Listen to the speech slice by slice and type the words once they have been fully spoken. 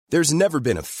There's never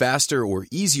been a faster or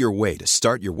easier way to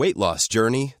start your weight loss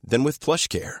journey than with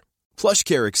PlushCare.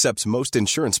 PlushCare accepts most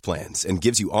insurance plans and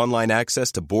gives you online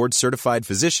access to board-certified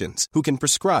physicians who can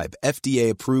prescribe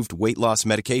FDA-approved weight loss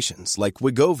medications like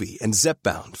Wegovy and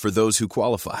Zepbound for those who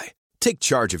qualify. Take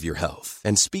charge of your health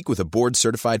and speak with a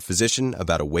board-certified physician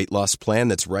about a weight loss plan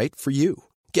that's right for you.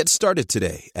 Get started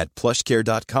today at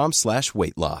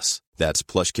plushcare.com/weight loss. That's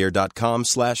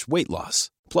plushcare.com/weight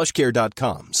loss.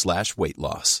 plushcare.com/weight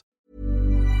loss.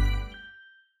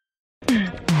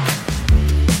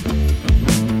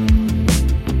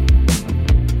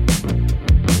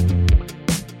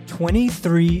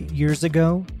 "23 years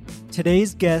ago,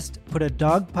 today's guest put a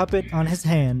dog puppet on his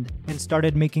hand and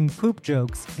started making poop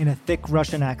jokes in a thick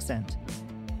Russian accent.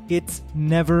 It's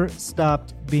never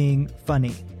stopped being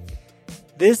funny.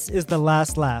 This is The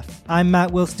Last Laugh. I'm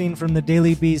Matt Wilstein from The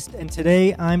Daily Beast, and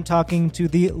today I'm talking to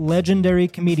the legendary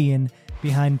comedian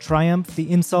behind Triumph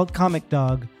the Insult Comic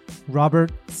Dog,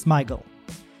 Robert Smigel.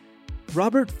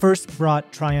 Robert first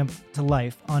brought Triumph to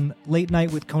life on Late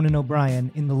Night with Conan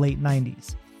O'Brien in the late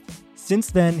 90s.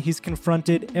 Since then, he's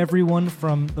confronted everyone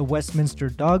from the Westminster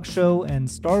Dog Show and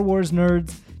Star Wars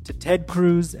nerds to Ted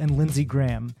Cruz and Lindsey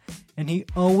Graham, and he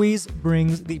always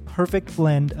brings the perfect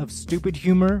blend of stupid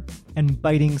humor and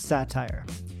biting satire.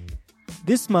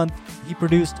 This month, he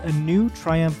produced a new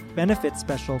Triumph benefit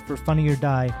special for Funny or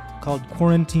Die called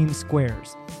Quarantine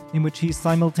Squares, in which he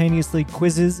simultaneously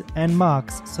quizzes and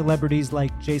mocks celebrities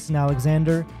like Jason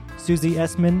Alexander, Susie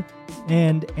Essman,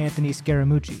 and Anthony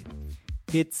Scaramucci.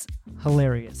 It's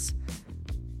hilarious.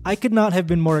 I could not have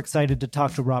been more excited to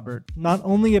talk to Robert, not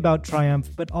only about Triumph,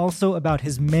 but also about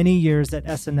his many years at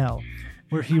SNL,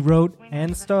 where he wrote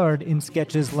and starred in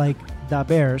sketches like Da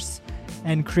Bears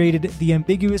and created the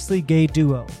ambiguously gay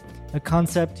duo, a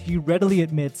concept he readily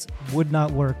admits would not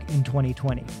work in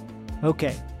 2020.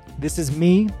 Okay, this is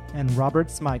me and Robert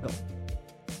Smigel.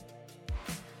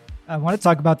 I want to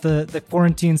talk about the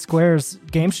Quarantine Squares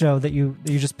game show that you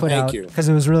just put out because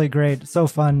it was really great, so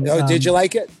fun. Oh, did you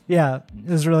like it? Yeah, it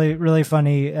was really, really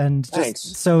funny and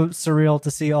just so surreal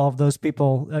to see all of those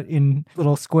people in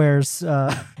little squares.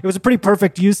 It was a pretty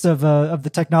perfect use of the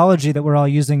technology that we're all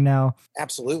using now.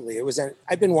 Absolutely, it was.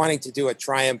 I've been wanting to do a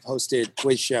Triumph hosted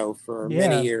quiz show for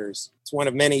many years. It's one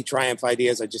of many Triumph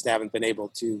ideas I just haven't been able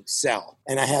to sell.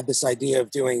 And I had this idea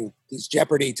of doing these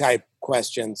Jeopardy type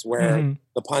questions where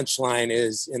the punchline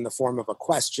is in the form of a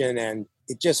question. And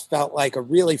it just felt like a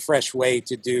really fresh way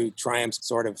to do Triumph's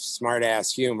sort of smart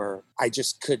ass humor. I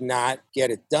just could not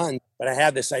get it done. But I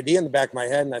had this idea in the back of my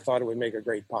head and I thought it would make a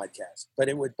great podcast. But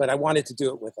I wanted to do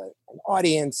it with an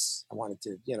audience. I wanted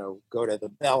to, go to the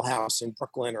Bell House in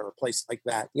Brooklyn or a place like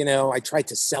that. I tried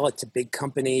to sell it to big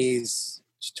companies.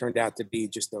 Which turned out to be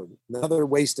just another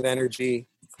waste of energy.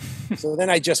 So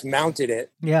then I just mounted it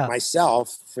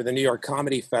myself for the New York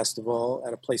Comedy Festival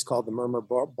at a place called the Murmur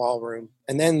Ballroom.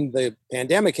 And then the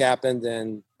pandemic happened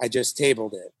and I just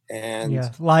tabled it.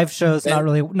 And live shows not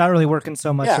really working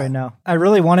so much right now. I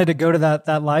really wanted to go to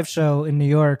that live show in New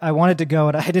York. I wanted to go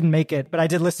and I didn't make it, but I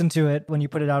did listen to it when you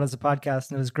put it out as a podcast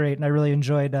and it was great. And I really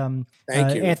enjoyed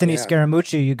Anthony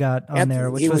Scaramucci you got on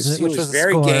there, which was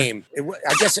very game.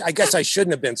 I guess I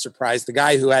shouldn't have been surprised. The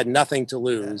guy who had nothing to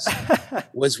lose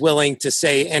was willing to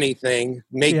say anything,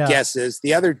 make guesses.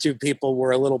 The other two people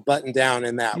were a little buttoned down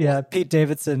in that one. Yeah, Pete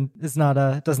Davidson is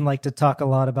doesn't like to talk a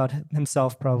lot about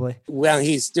himself probably. Well,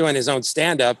 he's doing his own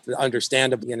stand-up,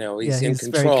 understandable, he's in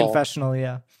control. Very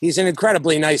confessional, He's an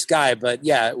incredibly nice guy, but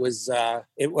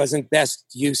it wasn't best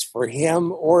use for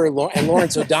him and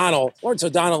Lawrence O'Donnell. Lawrence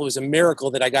O'Donnell was a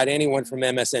miracle that I got anyone from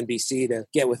MSNBC to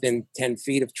get within 10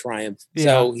 feet of Triumph. Yeah.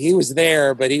 So he was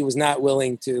there, but he was not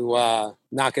willing to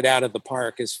knock it out of the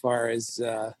park as far as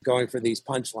going for these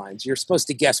punchlines. You're supposed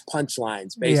to guess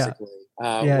punchlines, basically.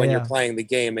 When you're playing the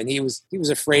game. And he was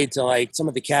afraid to, some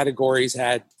of the categories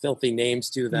had filthy names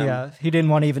to them. Yeah, he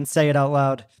didn't want to even say it out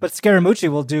loud. But Scaramucci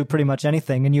will do pretty much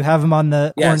anything. And you have him on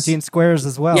the Quarantine Squares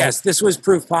as well. Yes, this was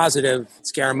proof positive.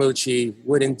 Scaramucci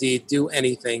would indeed do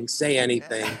anything, say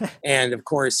anything. And of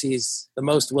course, he's the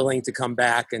most willing to come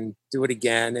back and do it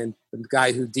again. And the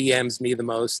guy who DMs me the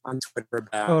most on Twitter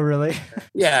about. Oh, really?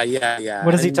 Yeah.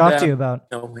 What does he talk to you about?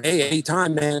 Hey,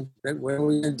 anytime, man. When are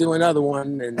we going to do another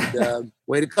one? And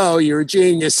way to go. You're a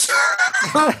genius.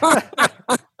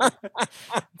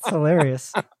 It's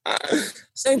hilarious.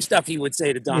 Same stuff he would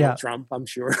say to Donald Trump, I'm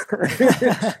sure.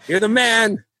 You're the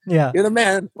man. Yeah. You're the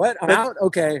man. What? I'm out?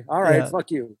 Okay. All right.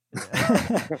 Fuck you.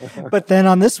 But then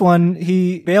on this one,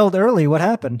 he bailed early. What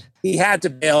happened? He had to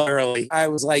bail early. I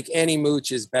was like, any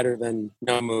mooch is better than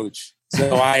no mooch.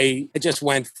 So I just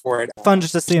went for it. Fun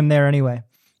just to see him there anyway.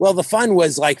 Well, the fun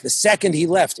was like the second he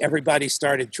left, everybody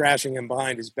started trashing him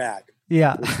behind his back.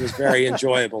 Yeah. Which was very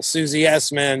enjoyable. Susie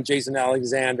Essman, Jason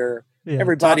Alexander,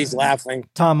 everybody's laughing.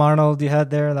 Tom Arnold you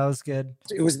had there, that was good.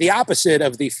 It was the opposite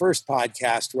of the first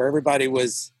podcast where everybody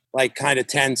was like kind of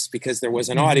tense because there was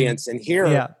an audience. And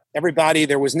here, everybody,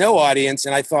 there was no audience.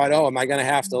 And I thought, oh, am I going to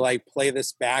have to like play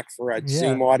this back for a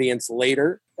Zoom audience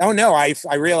later? Oh, no, I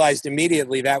realized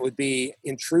immediately that would be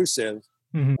intrusive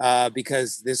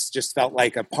because this just felt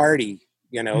like a party,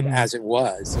 as it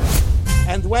was.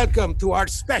 And welcome to our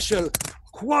special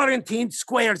Quarantine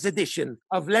Squares edition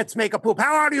of Let's Make a Poop.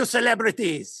 How are you,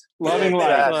 celebrities? Loving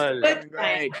life.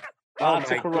 Great.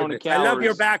 Lots of Corona calories. I love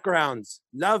your backgrounds.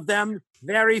 Love them.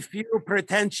 Very few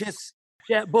pretentious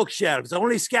bookshelves.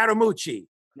 Only Scaramucci,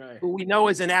 who we know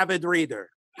is an avid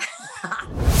reader.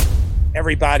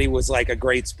 Everybody was like a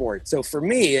great sport. So for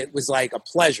me, it was like a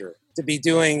pleasure to be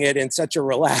doing it in such a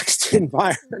relaxed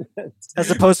environment. As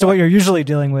opposed to what you're usually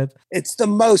dealing with. It's the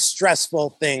most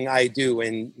stressful thing I do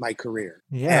in my career.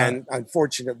 Yeah. And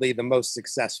unfortunately, the most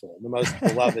successful, the most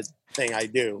beloved thing I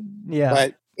do. Yeah.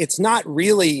 But it's not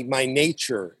really my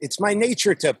nature. It's my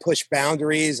nature to push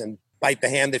boundaries and bite the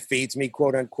hand that feeds me,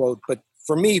 quote unquote. But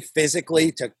for me,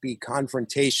 physically, to be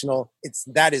confrontational,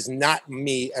 that is not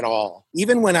me at all.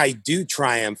 Even when I do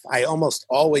triumph, I almost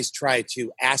always try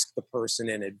to ask the person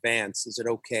in advance, is it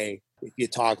okay if you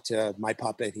talk to my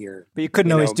puppet here? But you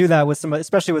couldn't always do that with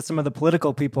especially with some of the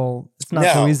political people. It's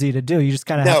not so easy to do. You just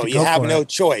kind of have to go for it. No, you have no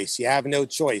choice. You have no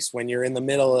choice when you're in the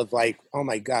middle of like, oh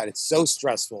my God, it's so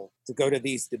stressful to go to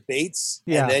these debates.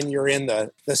 Yeah. And then you're in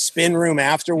the spin room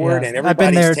afterward and everybody's I've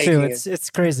been there taking too. It's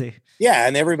crazy. Yeah,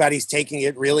 and everybody's taking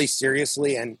it really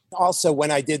seriously. And also when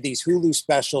I did these Hulu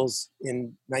specials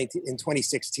in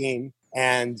 2016,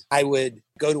 and I would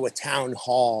go to a town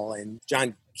hall and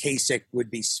John Kasich would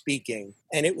be speaking,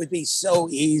 and it would be so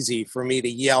easy for me to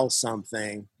yell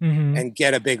something and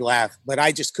get a big laugh, but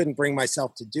I just couldn't bring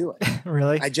myself to do it.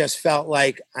 Really? I just felt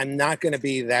like I'm not going to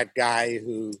be that guy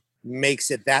who makes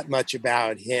it that much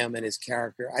about him and his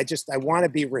character. I want to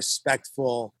be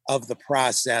respectful of the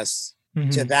process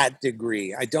to that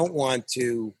degree. I don't want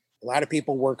to. A lot of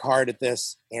people work hard at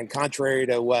this, and contrary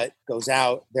to what goes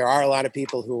out, there are a lot of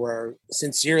people who are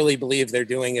sincerely believe they're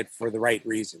doing it for the right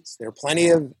reasons. There are plenty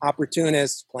of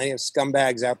opportunists, plenty of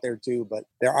scumbags out there too, but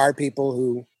there are people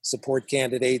who support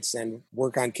candidates and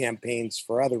work on campaigns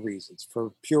for other reasons,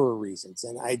 for purer reasons.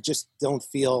 And I just don't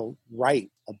feel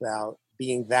right about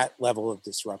being that level of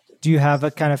disruptive. Do you have a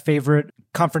kind of favorite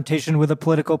confrontation with a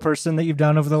political person that you've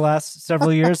done over the last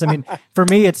several years? I mean, for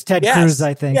me, it's Ted Cruz,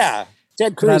 I think. Yeah.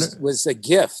 Ted Cruz was a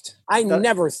gift. I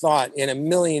never thought in a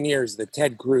million years that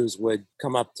Ted Cruz would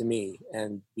come up to me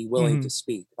and be willing to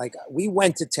speak. Like, we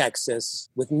went to Texas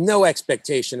with no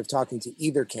expectation of talking to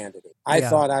either candidate. I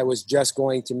thought I was just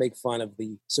going to make fun of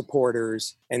the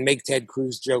supporters and make Ted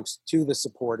Cruz jokes to the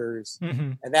supporters,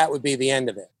 and that would be the end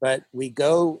of it. But we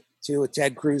go to a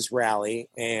Ted Cruz rally,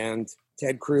 and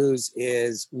Ted Cruz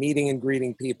is meeting and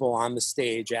greeting people on the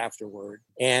stage afterward.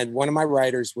 And one of my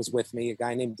writers was with me, a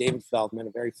guy named David Feldman,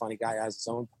 a very funny guy, has his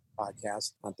own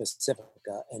podcast on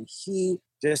Pacifica. And he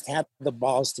just had the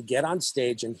balls to get on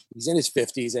stage, and he's in his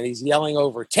 50s, and he's yelling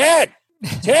over, Ted,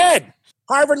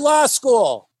 Harvard Law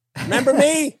School. Remember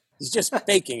me? He's just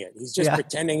faking it. He's just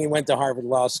pretending he went to Harvard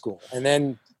Law School. And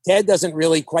then Ted doesn't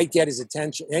really quite get his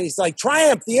attention. And he's like,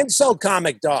 Triumph, the insult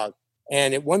comic dog.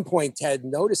 And at one point, Ted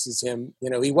notices him.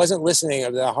 He wasn't listening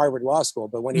to the Harvard Law School,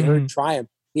 but when he heard Triumph,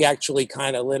 he actually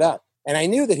kind of lit up. And I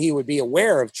knew that he would be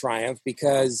aware of Triumph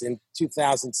because in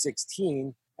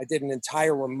 2016, I did an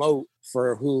entire remote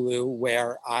for Hulu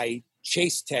where I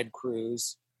chased Ted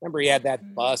Cruz. Remember, he had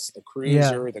that bus, the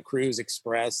Cruiser, the Cruise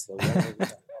Express, the whatever they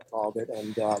called it.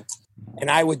 And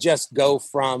I would just go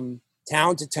from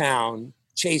town to town,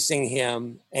 chasing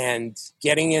him and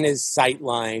getting in his sight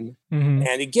line.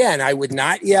 And again, I would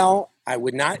not yell. I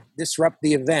would not disrupt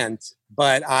the event,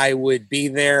 but I would be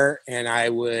there and I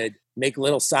would make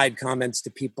little side comments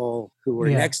to people who were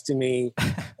next to me.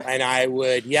 And I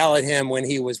would yell at him when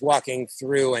he was walking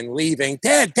through and leaving,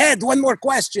 Ted, one more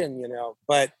question,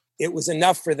 but it was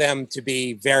enough for them to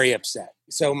be very upset.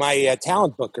 So my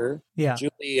talent booker,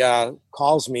 Julie,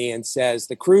 calls me and says,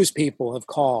 the Cruz people have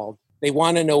called. They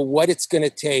want to know what it's going to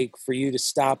take for you to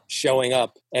stop showing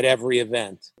up at every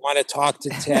event. Want to talk to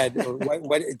Ted? Or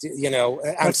what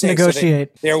I'm saying negotiate.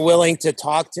 So they're willing to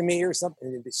talk to me or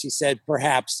something. She said,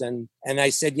 perhaps. And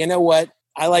I said, you know what?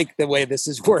 I like the way this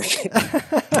is working.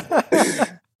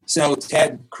 So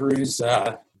Ted Cruz,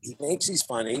 he thinks he's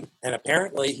funny. And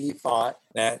apparently he thought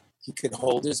that he could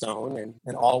hold his own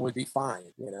and all would be fine,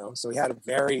 So he had a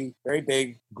very, very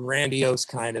big, grandiose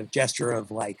kind of gesture of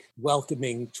like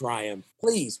welcoming triumph.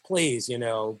 Please,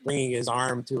 bringing his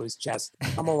arm to his chest.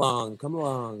 Come along.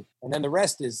 And then the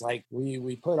rest is like,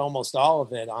 we put almost all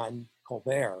of it on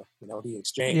Colbert, the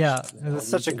exchange. Yeah, it was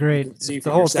such a great, the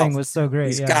whole yourself. thing was so great.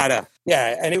 He's gotta,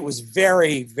 and it was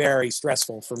very, very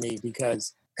stressful for me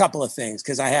because a couple of things,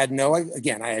 because I had no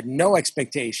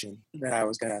expectation that I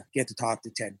was going to get to talk to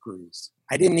Ted Cruz.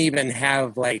 I didn't even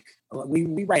have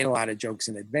we write a lot of jokes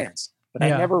in advance, but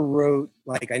I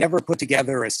never put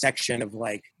together a section of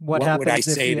like, what would I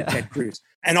say to Ted Cruz?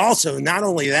 And also not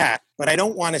only that, but I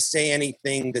don't want to say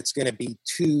anything that's going to be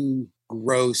too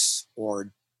gross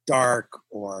or dark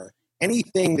or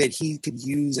anything that he could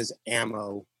use as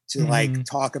ammo to like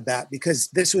talk about, because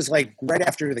this was like right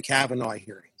after the Kavanaugh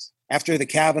hearings. After the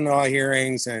Kavanaugh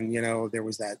hearings, and there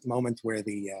was that moment where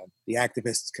the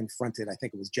activists confronted, I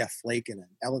think it was Jeff Flake in an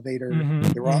elevator.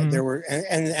 There were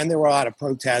a lot of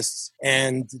protests,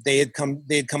 and they had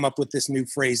come up with this new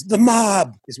phrase. The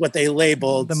mob is what they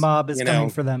labeled. The mob is coming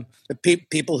for them. The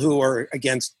people who are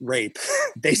against rape,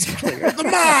 basically, the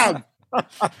mob.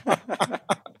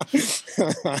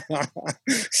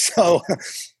 So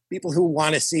people who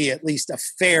want to see at least a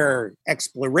fair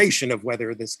exploration of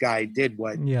whether this guy did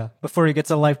what. Yeah, before he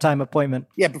gets a lifetime appointment.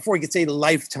 Yeah, before he gets a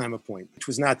lifetime appointment, which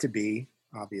was not to be,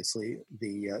 obviously,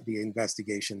 the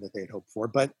investigation that they had hoped for.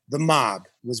 But the mob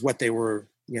was what they were,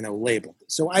 labeled.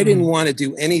 So I didn't want to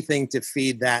do anything to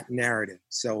feed that narrative.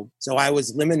 So I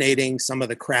was eliminating some of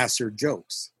the crasser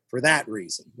jokes for that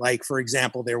reason. Like, for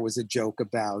example, there was a joke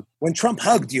about when Trump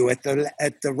hugged you at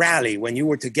the rally when you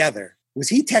were together. Was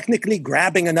he technically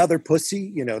grabbing another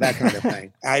pussy? That kind of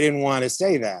thing. I didn't want to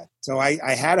say that. So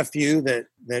I had a few that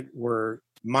were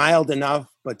mild enough,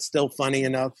 but still funny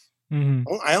enough.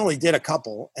 I only did a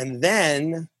couple. And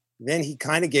then he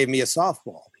kind of gave me a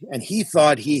softball. And he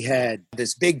thought he had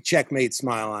this big checkmate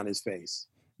smile on his face.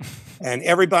 And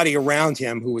everybody around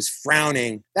him who was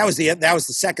frowning, that was the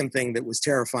second thing that was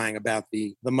terrifying about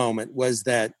the moment, was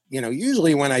that,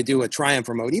 usually when I do a Triumph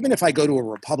remote, even if I go to a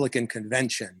Republican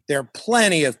convention, there are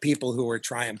plenty of people who are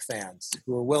Triumph fans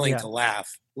who are willing to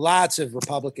laugh. Lots of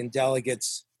Republican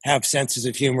delegates have senses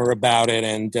of humor about it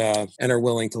and are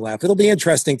willing to laugh. It'll be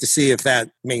interesting to see if that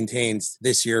maintains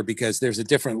this year, because there's a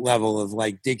different level of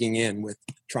like digging in with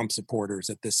Trump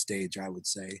supporters at this stage, I would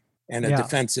say. And a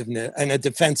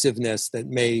defensiveness that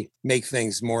may make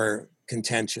things more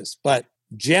contentious. But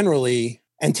generally,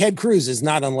 and Ted Cruz is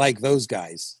not unlike those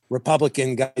guys,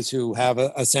 Republican guys who have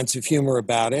a sense of humor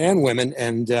about it, and women.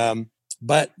 And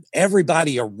but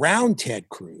everybody around Ted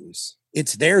Cruz,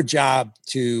 it's their job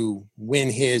to win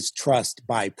his trust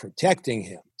by protecting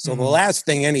him. So the last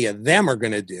thing any of them are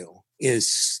going to do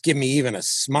is give me even a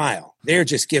smile. They're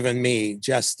just giving me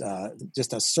just a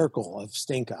circle of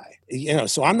stink eye.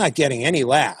 So I'm not getting any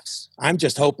laughs. I'm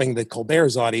just hoping that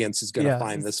Colbert's audience is going to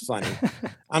find this funny.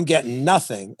 I'm getting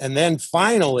nothing. And then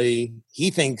finally,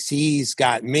 he thinks he's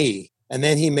got me. And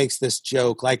then he makes this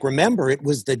joke, like, remember, it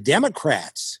was the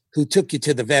Democrats who took you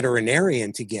to the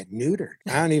veterinarian to get neutered.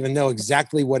 I don't even know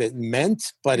exactly what it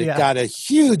meant, but it got a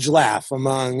huge laugh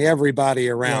among everybody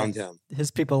around him. His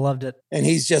people loved it. And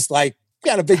he's just like,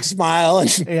 got a big smile, and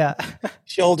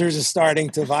shoulders are starting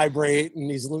to vibrate, and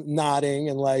he's nodding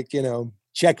and like,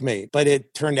 checkmate. But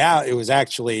it turned out it was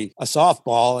actually a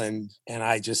softball. And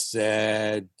I just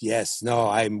said, yes, no,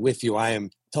 I'm with you. I am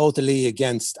totally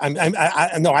against.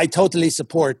 I totally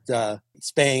support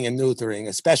spaying and neutering,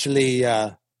 especially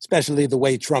the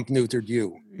way Trump neutered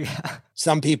you. Yeah.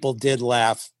 Some people did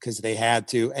laugh because they had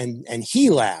to, and he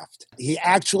laughed. He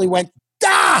actually went,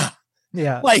 "Da!"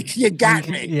 Yeah, like, you got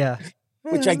me. Yeah,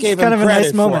 which I gave him credit for.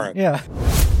 Nice moment. Yeah.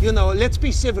 Let's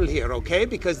be civil here, okay?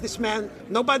 Because this man,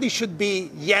 nobody should be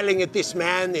yelling at this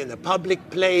man in a public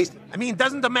place. I mean,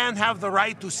 doesn't the man have the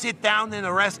right to sit down in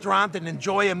a restaurant and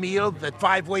enjoy a meal that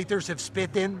 5 waiters have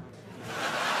spit in?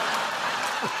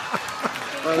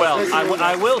 Well,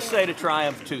 I will say to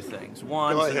Triumph 2 things.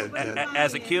 One,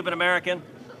 as a Cuban American,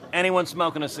 anyone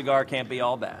smoking a cigar can't be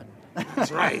all bad.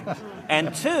 That's right.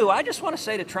 And 2, I just want to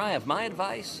say to Triumph, my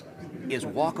advice is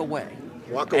walk away.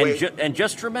 Walk away. And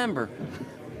just remember,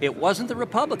 it wasn't the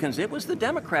Republicans, it was the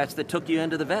Democrats that took you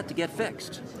into the vet to get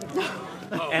fixed.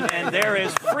 And there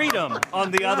is freedom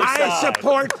on the other side.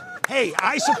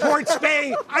 I support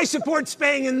spaying. I support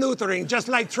spaying and neutering, just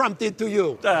like Trump did to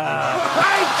you.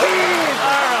 I kid.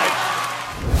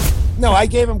 All right. No, I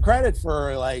gave him credit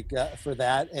for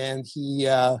that, and he.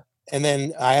 And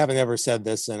then I haven't ever said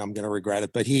this, and I'm going to regret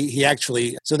it, but he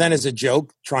actually. So then, as a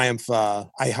joke, Triumph, I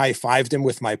high-fived him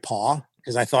with my paw.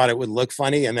 because I thought it would look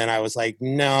funny. And then I was like,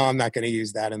 no, I'm not going to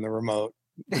use that in the remote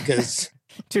because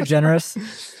too generous.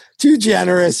 Too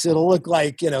generous. It'll look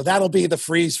like, that'll be the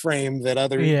freeze frame that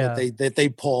that they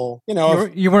pull.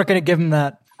 You weren't going to give them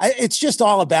that. It's just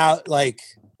all about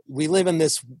we live in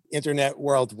this internet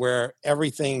world where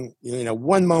everything,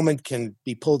 one moment can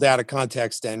be pulled out of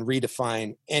context and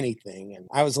redefine anything. And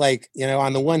I was like,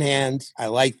 on the one hand, I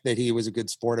liked that he was a good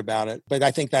sport about it, but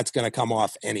I think that's going to come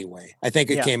off anyway. I think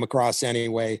it came across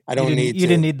anyway. You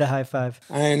didn't need the high five.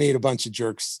 I didn't need a bunch of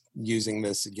jerks using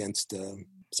this against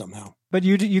somehow. But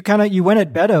you went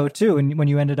at Beto too, and when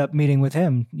you ended up meeting with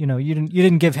him, you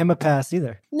didn't give him a pass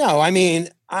either. No, I mean,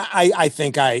 I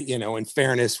think in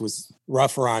fairness, was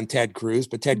rougher on Ted Cruz,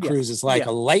 but Ted Cruz is like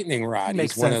a lightning rod.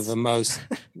 He's one of the most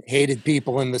hated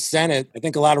people in the Senate. I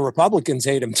think a lot of Republicans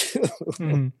hate him too,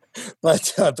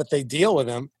 but they deal with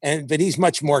him. But he's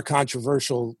much more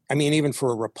controversial. I mean, even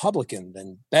for a Republican,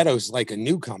 than Beto's like a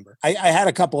newcomer. I had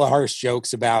a couple of harsh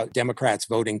jokes about Democrats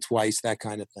voting twice, that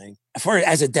kind of thing.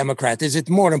 As a Democrat, is it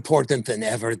more important than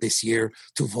ever this year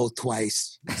to vote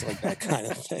twice? It's like that kind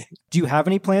of thing. Do you have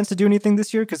any plans to do anything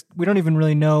this year? Because we don't even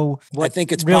really know what I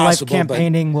think it's real possible, life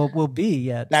campaigning will be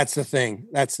yet. That's the thing.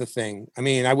 I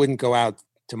mean, I wouldn't go out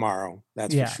tomorrow.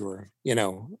 That's for sure.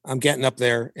 I'm getting up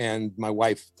there, and my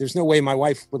wife, there's no way my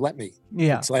wife would let me.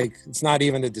 Yeah. It's not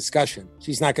even a discussion.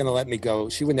 She's not going to let me go.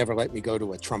 She would never let me go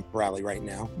to a Trump rally right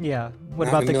now. Yeah. What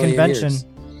about the convention? Years.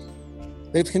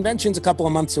 The convention's a couple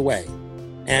of months away,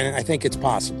 and I think it's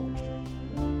possible.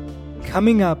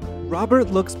 Coming up,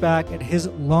 Robert looks back at his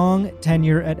long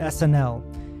tenure at SNL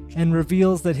and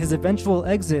reveals that his eventual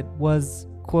exit was,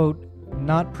 quote,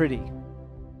 not pretty.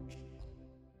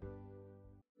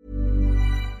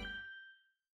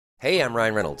 Hey, I'm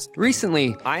Ryan Reynolds.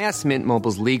 Recently, I asked Mint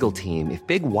Mobile's legal team if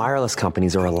big wireless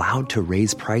companies are allowed to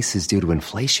raise prices due to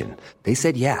inflation. They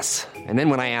said yes. And then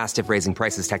when I asked if raising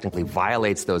prices technically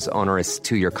violates those onerous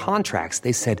 2-year contracts,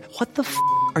 they said, "What the f***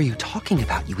 are you talking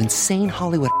about, you insane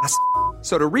Hollywood ass?"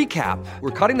 So to recap,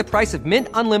 we're cutting the price of Mint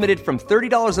Unlimited from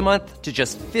 $30 a month to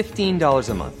just $15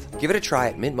 a month. Give it a try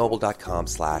at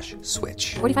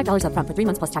mintmobile.com/switch. $45 up front for 3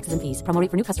 months plus taxes and fees. Promo rate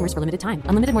for new customers for limited time.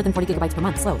 Unlimited more than 40 gigabytes per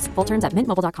month. Slows full terms at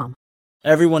mintmobile.com.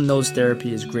 Everyone knows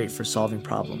therapy is great for solving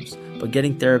problems, but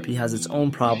getting therapy has its own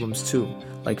problems too,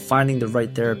 like finding the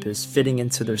right therapist, fitting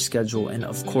into their schedule, and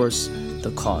of course,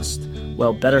 the cost.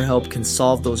 Well, BetterHelp can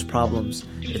solve those problems.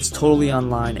 It's totally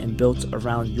online and built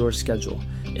around your schedule.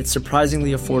 It's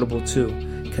surprisingly affordable too.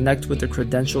 Connect with a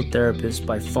credentialed therapist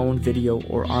by phone, video,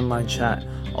 or online chat,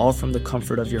 all from the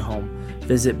comfort of your home.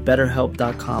 Visit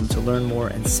BetterHelp.com to learn more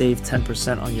and save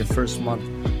 10% on your first month.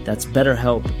 That's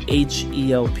BetterHelp,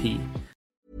 H-E-L-P.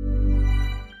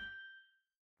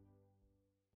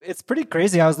 It's pretty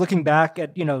crazy. I was looking back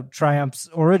at, Triumph's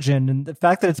origin and the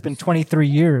fact that it's been 23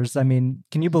 years. I mean,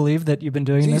 can you believe that you've been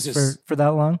doing this for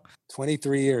that long?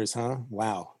 23 years, huh?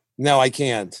 Wow. No, I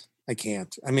can't.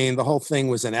 I mean, the whole thing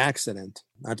was an accident.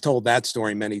 I've told that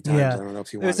story many times. Yeah. I don't know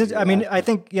if you want to hear that. I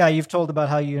think, you've told about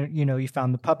how you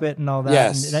found the puppet and all that.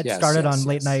 Yes, and that started on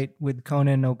Late Night with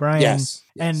Conan O'Brien. Yes.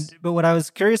 But what I was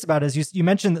curious about is you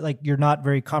mentioned that you're not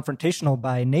very confrontational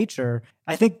by nature.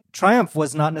 I think Triumph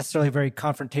was not necessarily very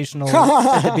confrontational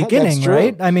at the beginning,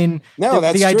 right? I mean,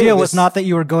 the idea was not that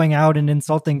you were going out and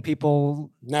insulting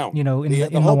people. No, in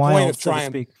the whole wild, point of so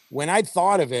Triumph. When I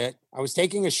thought of it, I was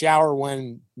taking a shower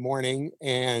one morning,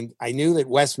 and I knew that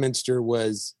Westminster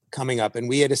was coming up, and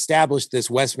we had established this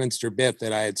Westminster bit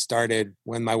that I had started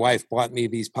when my wife bought me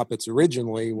these puppets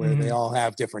originally, where they all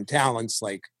have different talents,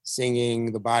 like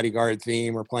singing the Bodyguard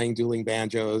theme or playing dueling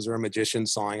banjos, or a magician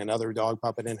sawing another dog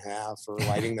puppet in half, or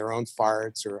lighting their own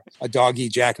farts, or a doggy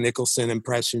Jack Nicholson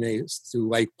impressionist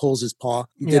who pulls his paw.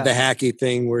 He did the hacky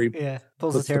thing where he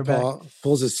pulls his hair back,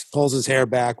 pulls his hair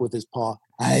back with his paw.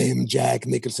 I'm Jack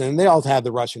Nicholson. They all had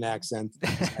the Russian accent.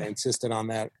 I insisted on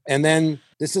that. And then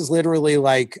this is literally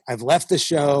I've left the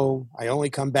show. I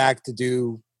only come back to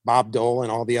do Bob Dole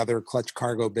and all the other Clutch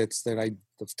Cargo bits the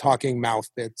talking mouth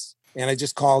bits. And I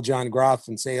just call John Groff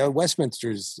and say,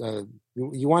 Westminster's,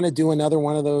 you want to do another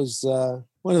one of those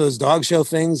dog show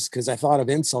things? Because I thought of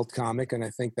Insult Comic, and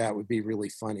I think that would be really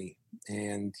funny.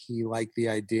 And he liked the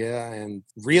idea. And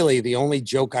really, the only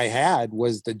joke I had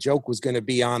was the joke was going to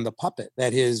be on the puppet,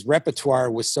 that his repertoire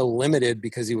was so limited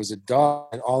because he was a dog,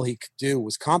 and all he could do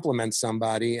was compliment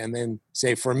somebody and then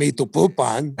say, "For me to poop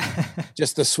on,"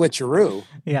 just the switcheroo.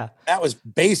 Yeah. That was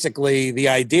basically the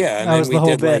idea. And that was the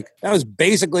whole bit. That was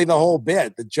basically the whole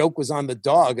bit. The joke was on the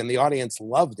dog, and the audience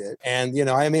loved it. And,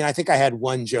 I think I had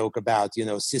one joke about,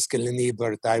 Siskel and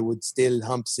Ebert, I would still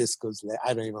hump Siskel's leg.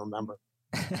 I don't even remember.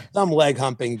 Some leg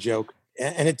humping joke.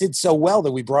 And it did so well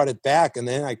that we brought it back. And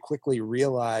then I quickly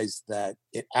realized that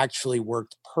it actually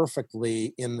worked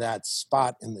perfectly in that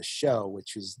spot in the show,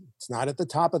 which is, it's not at the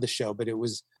top of the show, but it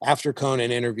was after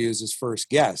Conan interviews his first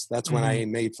guest. That's when I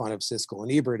made fun of Siskel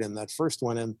and Ebert in that first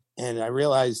one. And I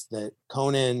realized that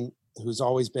Conan, who's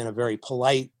always been a very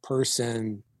polite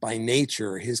person by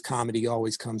nature, his comedy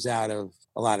always comes out of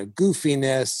a lot of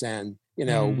goofiness, and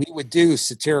we would do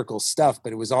satirical stuff,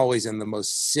 but it was always in the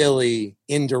most silly,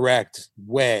 indirect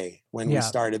way when we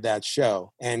started that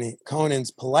show. And Conan's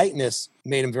politeness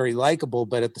made him very likable,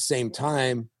 but at the same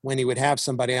time, when he would have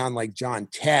somebody on like John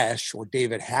Tesh or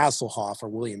David Hasselhoff or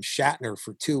William Shatner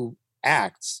for 2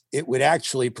 acts, it would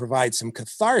actually provide some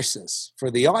catharsis for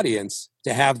the audience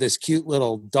to have this cute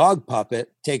little dog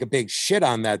puppet take a big shit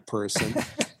on that person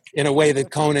in a way that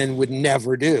Conan would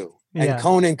never do. And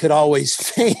Conan could always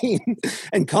feign,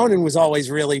 and Conan was always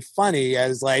really funny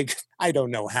as like, I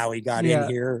don't know how he got in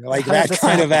here, like that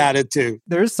kind of attitude.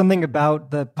 There is something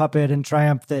about the puppet and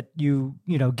Triumph that you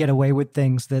get away with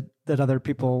things that other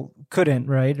people couldn't,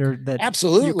 right? Or that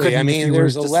absolutely. I mean,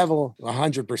 there's a level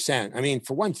 100%. I mean,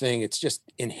 for one thing, it's just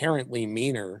inherently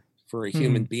meaner for a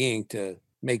human being to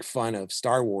make fun of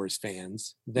Star Wars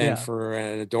fans than for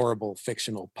an adorable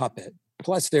fictional puppet.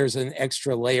 Plus, there's an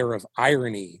extra layer of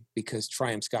irony because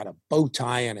Triumph's got a bow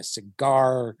tie and a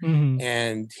cigar,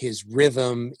 and his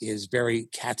rhythm is very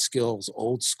Catskills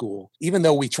old school. Even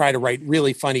though we try to write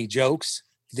really funny jokes,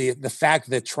 the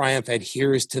fact that Triumph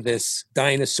adheres to this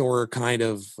dinosaur kind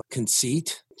of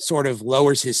conceit sort of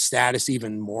lowers his status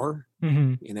even more.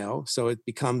 So it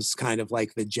becomes kind of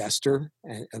like the jester,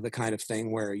 and the kind of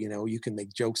thing where, you can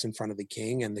make jokes in front of the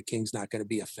king and the king's not going to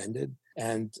be offended.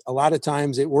 And a lot of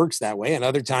times it works that way. And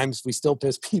other times we still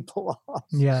piss people off.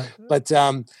 Yeah. But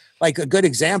like a good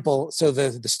example. So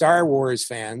the Star Wars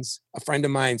fans, a friend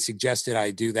of mine suggested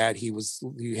I do that. He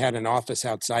had an office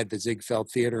outside the Ziegfeld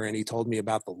Theater, and he told me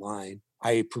about the line.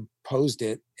 I proposed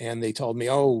it, and they told me,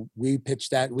 oh, we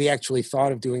pitched that. We actually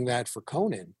thought of doing that for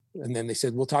Conan. And then they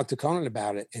said, we'll talk to Conan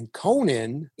about it. And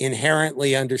Conan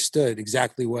inherently understood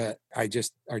exactly what I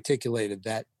just articulated,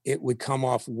 that it would come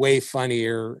off way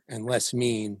funnier and less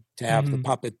mean to have the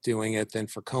puppet doing it than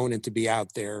for Conan to be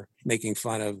out there making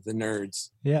fun of the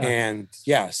nerds. Yeah. And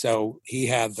so he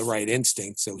had the right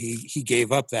instinct. So he gave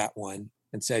up that one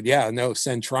and said,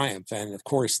 send Triumph. And of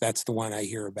course, that's the one I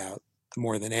hear about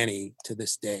more than any to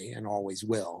this day, and always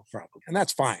will, probably. And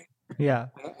that's fine. Yeah.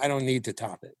 I don't need to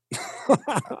top it.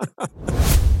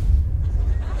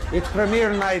 It's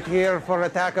premiere night here for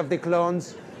Attack of the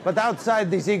Clones, but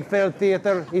outside the Ziegfeld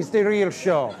Theater is the real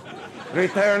show,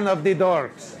 Return of the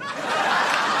Dorks.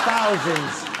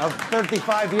 Thousands of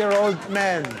 35-year-old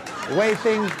men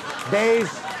waiting days,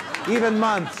 even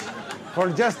months, for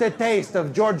just a taste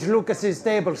of George Lucas's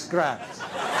table scraps.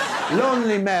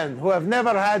 Lonely men who have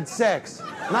never had sex,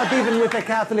 not even with a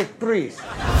Catholic priest.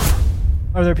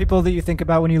 Are there people that you think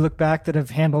about when you look back that have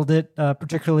handled it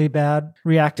particularly bad,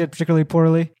 reacted particularly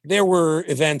poorly? There were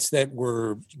events that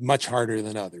were much harder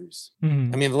than others. I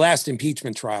mean, the last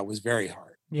impeachment trial was very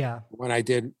hard. Yeah. When I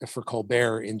did for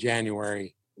Colbert in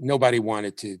January, nobody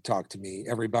wanted to talk to me.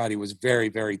 Everybody was very,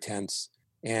 very tense.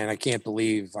 And I can't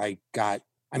believe I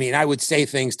would say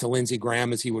things to Lindsey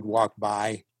Graham as he would walk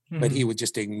by, but he would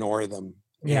just ignore them.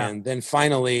 Yeah. And then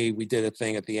finally, we did a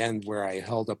thing at the end where I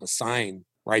held up a sign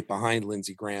right behind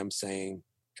Lindsey Graham saying,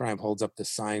 Triumph holds up the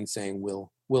sign saying,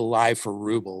 we'll lie for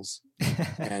rubles.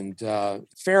 And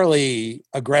fairly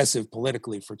aggressive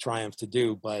politically for Triumph to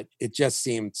do, but it just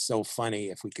seemed so funny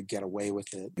if we could get away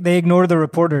with it. They ignore the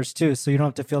reporters too, so you don't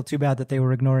have to feel too bad that they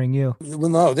were ignoring you. Well,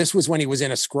 no, this was when he was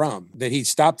in a scrum that he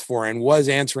stopped for and was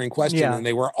answering questions, and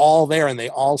they were all there and they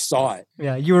all saw it.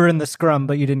 Yeah, you were in the scrum,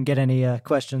 but you didn't get any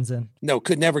questions in. No,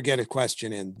 could never get a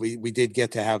question in. We did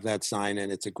get to have that sign,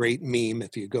 and it's a great meme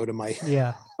if you go to my...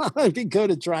 Yeah. If you go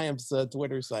to Triumph's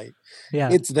Twitter site,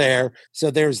 it's there. So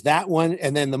there's that one.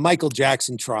 And then the Michael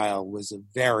Jackson trial was a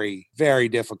very, very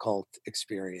difficult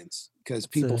experience because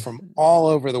people from all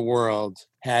over the world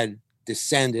had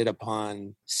descended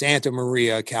upon Santa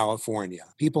Maria, California.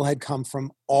 People had come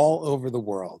from all over the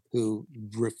world who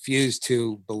refused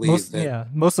to believe that. Yeah,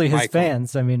 mostly his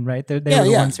fans. I mean, right? They were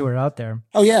the ones who were out there.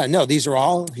 Oh, yeah. No, these are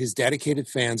all his dedicated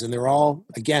fans. And they're all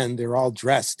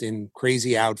dressed in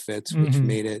crazy outfits, which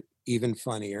made it even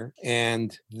funnier.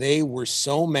 And they were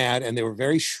so mad, and they were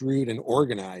very shrewd and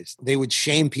organized. They would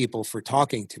shame people for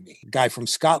talking to me. A guy from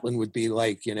Scotland would be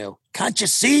like, can't you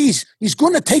see? He's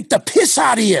going to take the piss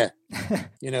out of you.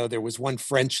 There was one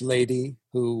French lady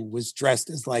who was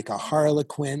dressed as like a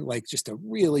harlequin, like just a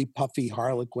really puffy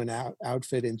harlequin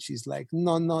outfit. And she's like,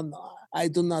 no, I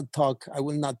will not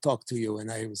talk to you.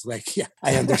 And I was like, yeah,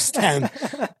 I understand.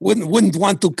 Wouldn't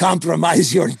want to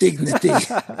compromise your dignity.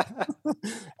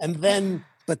 And then,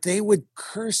 but they would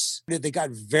curse. They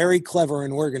got very clever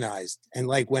and organized. And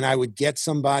like when I would get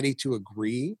somebody to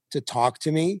agree to talk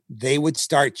to me, they would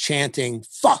start chanting,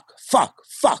 fuck, fuck,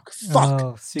 fuck,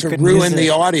 fuck, so to ruin the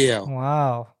audio.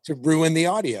 Wow. To ruin the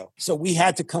audio. So we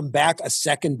had to come back a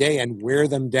second day and wear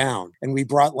them down. And we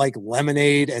brought like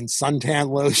lemonade and suntan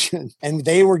lotion. And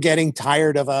they were getting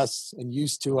tired of us and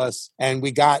used to us. And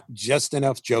we got just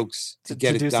enough jokes to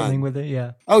get it done. Do something with it,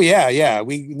 yeah. Oh, yeah, yeah.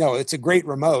 It's a great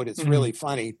remote. It's really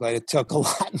funny, but it took a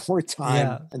lot more time.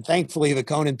 Yeah. And thankfully, the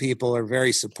Conan people are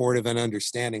very supportive and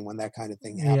understanding when that kind of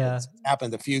thing happens. Yeah. It's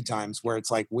happened a few times where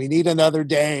it's like, we need another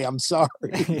day. I'm sorry.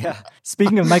 Yeah.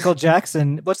 Speaking of Michael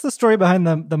Jackson, what's the story behind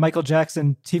the Michael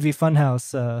Jackson TV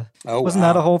Funhouse? Wasn't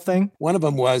that a whole thing? One of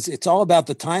them was, it's all about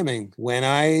the timing. When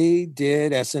I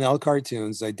did SNL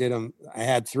cartoons, I did them. I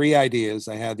had 3 ideas.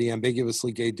 I had the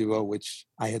Ambiguously Gay Duo, which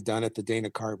I had done at the Dana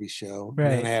Carvey show. Right.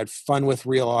 And then I had Fun with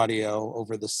Real Audio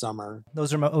over the summer.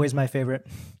 Those are always my favorite.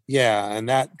 Yeah, and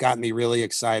that got me really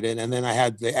excited. And then I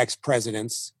had the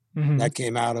Ex-Presidents. That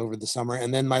came out over the summer.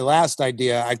 And then my last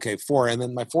idea, 4. And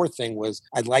then my 4th thing was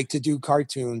I'd like to do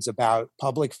cartoons about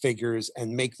public figures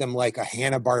and make them like a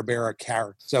Hanna-Barbera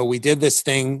character. So we did this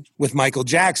thing with Michael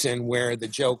Jackson where the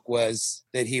joke was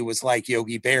that he was like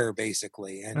Yogi Bear,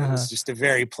 basically. And it was just a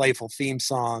very playful theme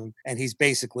song. And he's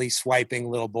basically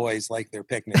swiping little boys like they're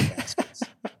picnic baskets.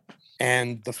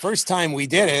 And the first time we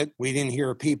did it, we didn't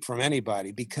hear a peep from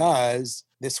anybody because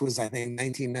this was, I think,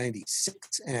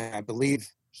 1996. And I believe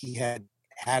he had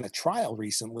a trial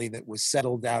recently that was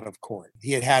settled out of court.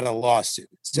 He had a lawsuit.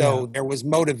 So there was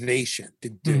motivation to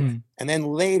do it. And then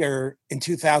later in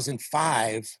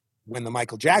 2005, when the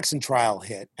Michael Jackson trial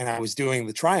hit and I was doing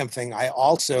the Triumph thing, I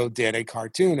also did a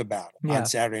cartoon about it on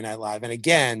Saturday Night Live. And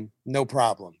again, no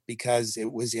problem because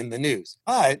it was in the news.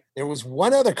 But there was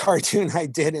one other cartoon I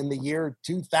did in the year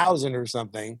 2000 or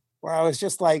something where I was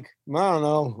just like, I don't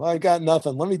know, I got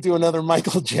nothing. Let me do another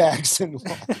Michael Jackson.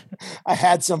 I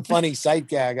had some funny sight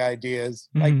gag ideas,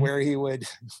 like where he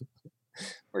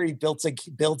builds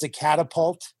a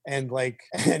catapult and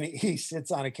he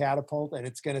sits on a catapult and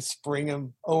it's going to spring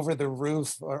him over the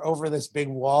roof or over this big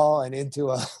wall and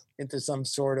into some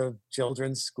sort of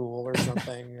children's school or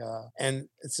something. And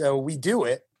so we do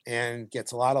it. And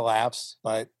gets a lot of laughs,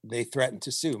 but they threatened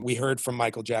to sue. We heard from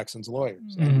Michael Jackson's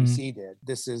lawyers. NBC did.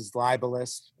 This is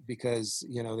libelous because,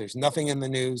 there's nothing in the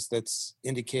news that's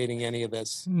indicating any of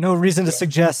this. No reason to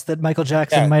suggest that Michael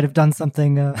Jackson might have done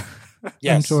something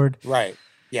untoward. Right.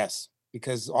 Yes.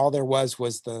 Because all there was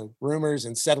the rumors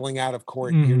and settling out of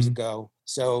court years ago.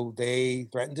 So they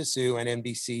threatened to sue and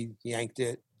NBC yanked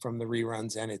it from the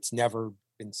reruns and it's never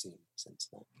been seen since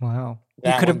then. Wow.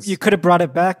 You could have brought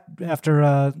it back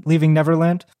after leaving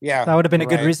Neverland. Yeah. That would have been a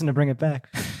good reason to bring it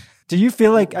back. Do you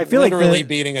feel like literally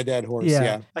beating a dead horse?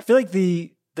 Yeah. I feel like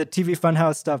the TV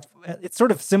Funhouse stuff, it's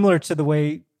sort of similar to the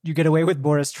way you get away with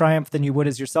Boris Triumph than you would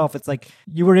as yourself. It's like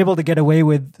you were able to get away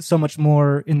with so much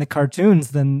more in the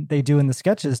cartoons than they do in the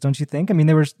sketches, don't you think? I mean,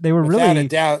 they were without really a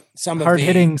doubt,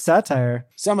 hard-hitting satire.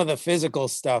 Some of the physical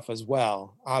stuff as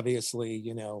well. Obviously,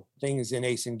 things in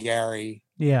Ace and Gary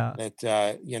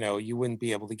that, you wouldn't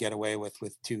be able to get away with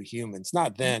 2 humans.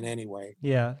 Not then anyway.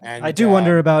 Yeah. And I do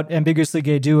wonder about Ambiguously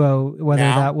Gay Duo,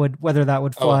 whether that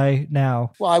would fly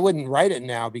now. Well, I wouldn't write it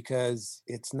now because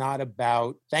it's not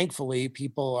about, thankfully,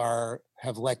 people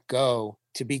have let go.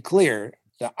 To be clear,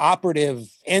 the operative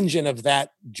engine of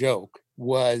that joke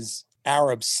was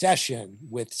our obsession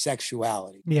with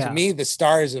sexuality. Yeah. To me, the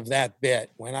stars of that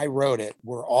bit, when I wrote it,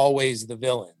 were always the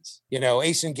villains.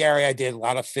 Ace and Gary, I did a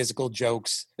lot of physical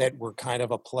jokes that were kind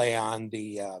of a play on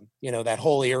the, that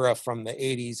whole era from the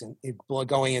 80s and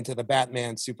going into the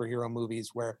Batman superhero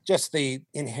movies where just the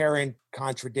inherent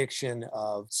contradiction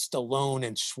of Stallone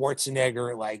and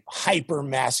Schwarzenegger, like hyper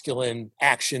masculine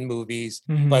action movies,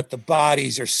 but the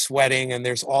bodies are sweating and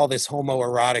there's all this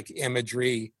homoerotic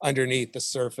imagery underneath the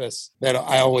surface that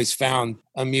I always found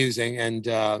amusing. And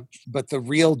but the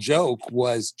real joke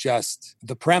was just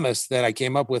the premise that I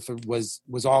came up with was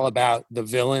all about the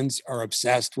villains are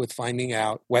obsessed with finding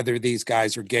out whether these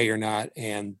guys are gay or not,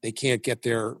 and they can't get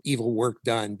their evil work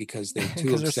done because they're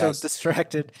too obsessed, they're so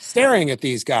distracted staring at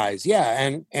these guys.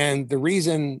 And the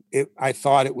reason I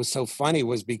thought it was so funny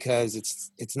was because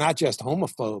it's not just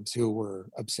homophobes who were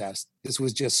obsessed. This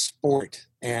was just sport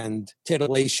and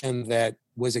titillation that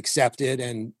was accepted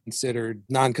and considered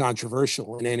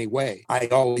non-controversial in any way. I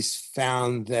always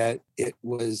found that it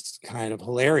was kind of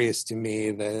hilarious to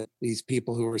me that these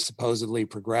people who were supposedly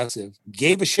progressive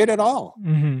gave a shit at all.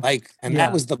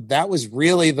 That was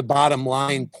really the bottom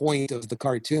line point of the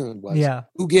cartoon was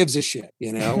who gives a shit,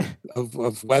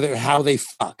 of whether how they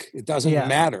fuck. It doesn't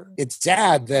matter. It's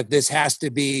sad that this has to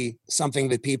be something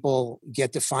that people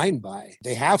get defined by.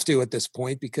 They have to at this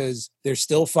point because they're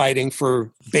still fighting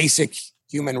for basic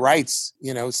human rights,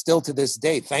 still to this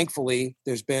day. Thankfully,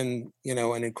 there's been,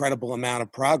 an incredible amount of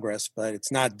progress, but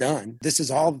it's not done. This is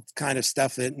all kind of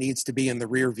stuff that needs to be in the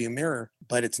rearview mirror,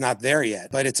 but it's not there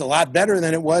yet. But it's a lot better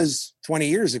than it was 20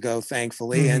 years ago,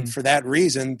 thankfully. And for that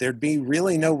reason, there'd be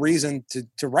really no reason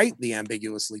to write the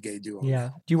ambiguously gay duo.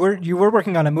 Yeah. You were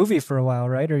working on a movie for a while,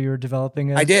 right? Or you were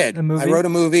developing I did. a movie? I wrote a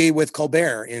movie with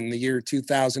Colbert in the year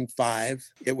 2005.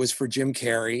 It was for Jim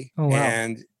Carrey. Oh, wow.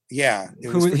 And yeah.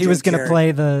 He was going to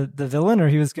play the villain, or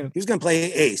he was going to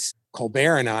play Ace.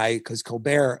 Colbert and I, because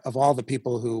Colbert, of all the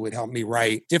people who would help me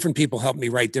write, different people helped me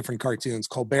write different cartoons.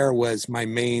 Colbert was my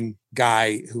main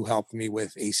guy who helped me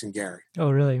with Ace and Gary.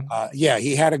 Oh, really? Yeah,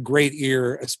 he had a great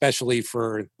ear, especially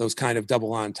for those kind of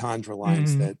double entendre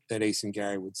lines that Ace and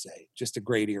Gary would say. Just a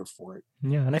great ear for it.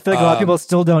 Yeah, and I feel like a lot of people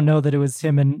still don't know that it was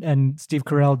him and Steve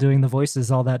Carell doing the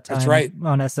voices all that time. That's right.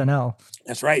 On SNL.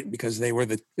 That's right, because it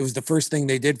was the first thing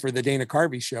they did for the Dana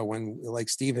Carvey show when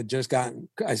Steve had just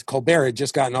Colbert had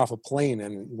just gotten off a plane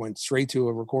and went straight to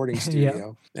a recording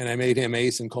studio. And I made him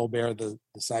Ace and Colbert the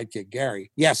sidekick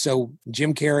Gary. Yeah, so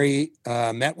Jim Carrey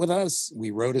met with us.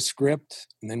 We wrote a script,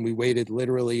 and then we waited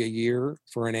literally a year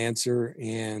for an answer,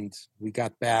 and we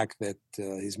got back that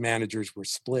his managers were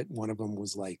split. One of them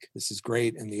was like, "This is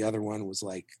great," and the other one was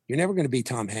like, "You're never going to be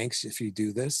Tom Hanks if you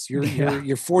do this.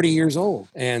 You're 40 years old."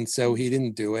 And so he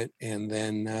didn't do it. And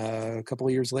then a couple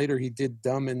of years later, he did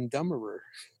Dumb and Dumberer.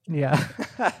 Yeah.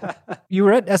 You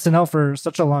were at SNL for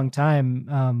such a long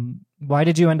time. Why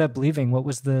did you end up leaving? What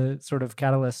was the sort of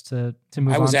catalyst to move on from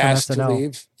SNL? I was asked to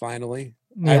leave, finally.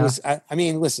 Yeah.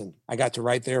 Listen, I got to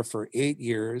write there for 8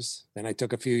 years. Then I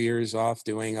took a few years off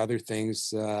doing other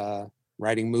things,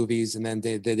 writing movies, and then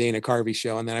the Dana Carvey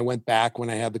show. And then I went back when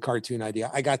I had the cartoon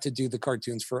idea. I got to do the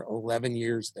cartoons for 11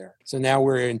 years there. So now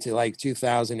we're into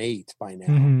 2008 by now.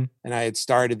 Mm-hmm. And I had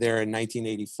started there in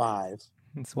 1985.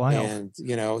 It's wild. And,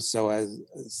 so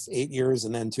as 8 years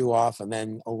and then 2 off and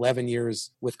then 11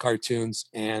 years with cartoons.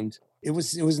 And it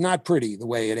was not pretty the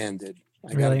way it ended.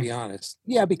 I got to be honest.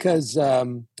 Yeah, because,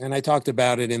 and I talked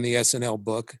about it in the SNL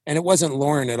book, and it wasn't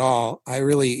Lauren at all.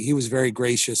 He was very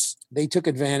gracious. They took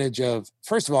advantage of,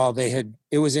 first of all,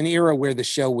 it was an era where the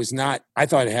show was not, I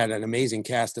thought it had an amazing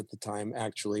cast at the time,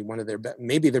 actually, one of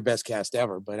maybe their best cast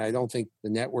ever, but I don't think the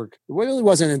network, it really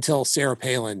wasn't until Sarah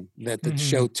Palin that the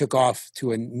show took off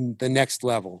to the next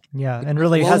level. Yeah, and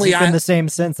really hasn't been the same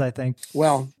since, I think.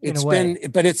 Well, it's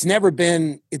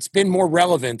been more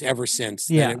relevant ever since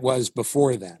than it was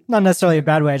before then. Not necessarily a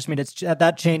bad way. I just mean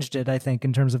that changed it, I think,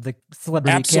 in terms of the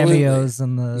celebrity cameos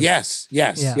and the... Yes.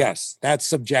 That's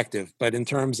subjective. But in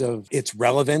terms of its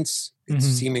relevance, its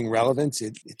seeming relevance,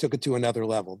 it took it to another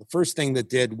level. The first thing that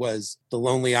did was the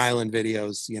Lonely Island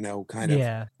videos,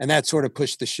 and that sort of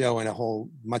pushed the show in a whole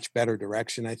much better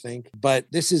direction, I think. But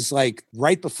this is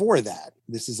right before that.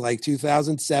 This is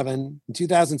 2007. In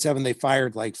 2007, they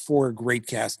fired 4 great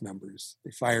cast members.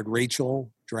 They fired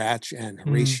Rachel Dratch and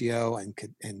Horatio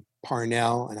and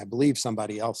Parnell, and I believe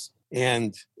somebody else.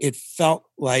 And it felt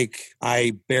like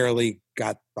I barely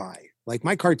got by.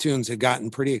 My cartoons had gotten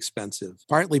pretty expensive,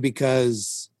 partly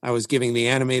because I was giving the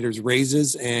animators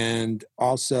raises and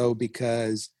also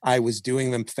because I was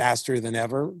doing them faster than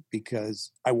ever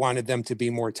because I wanted them to be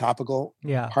more topical.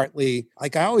 Yeah. Partly, I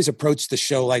always approached the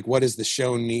show what does the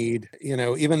show need?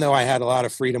 Even though I had a lot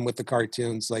of freedom with the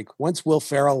cartoons, once Will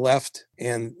Ferrell left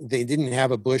and they didn't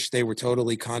have a Bush they were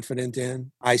totally confident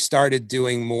in, I started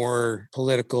doing more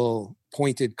political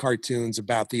pointed cartoons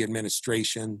about the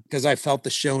administration because I felt the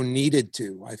show needed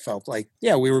to. I felt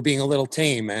we were being a little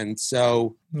tame. And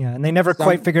so... Yeah, and they never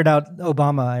quite figured out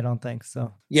Obama, I don't think,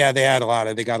 so... Yeah, they got a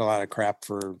lot of crap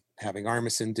for having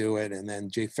Armisen do it, and then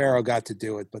Jay Farrow got to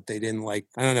do it, but they didn't I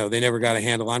don't know, they never got a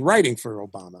handle on writing for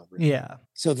Obama. Really. Yeah.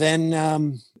 So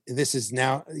then this is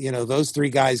now, those 3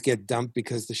 guys get dumped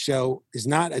because the show is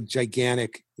not a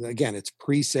gigantic, again, it's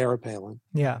pre-Sarah Palin.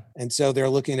 Yeah. And so they're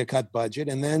looking to cut budget.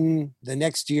 And then the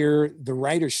next year, the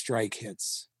writer's strike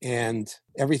hits and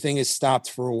everything is stopped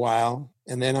for a while.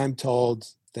 And then I'm told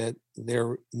that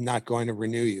they're not going to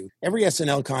renew you. Every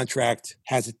SNL contract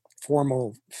has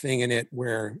formal thing in it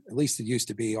where, at least it used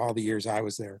to be all the years I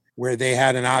was there, where they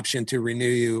had an option to renew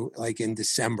you like in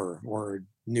December or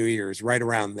New Year's, right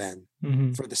around then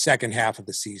for the second half of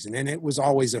the season. And it was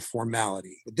always a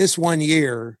formality. But this one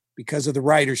year, because of the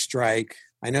writer's strike,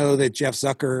 I know that Jeff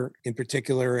Zucker in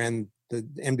particular and the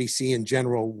NBC in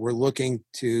general were looking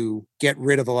to get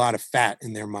rid of a lot of fat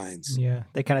in their minds. Yeah,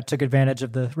 they kind of took advantage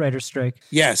of the writer's strike.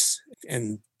 Yes,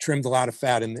 and trimmed a lot of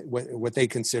fat in what they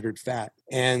considered fat.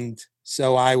 And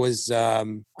so I was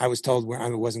told I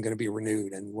wasn't going to be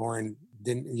renewed, and Lauren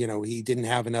didn't, he didn't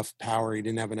have enough power. He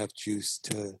didn't have enough juice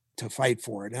to fight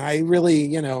for it. And I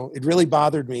really, it really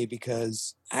bothered me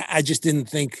because I just didn't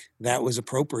think that was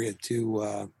appropriate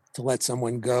to let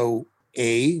someone go.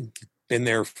 Been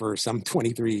there for some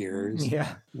 23 years.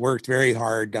 Yeah. Worked very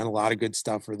hard, done a lot of good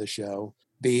stuff for the show.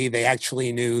 B, they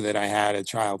actually knew that I had a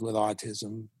child with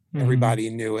autism. Everybody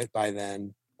knew it by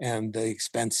then, and the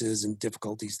expenses and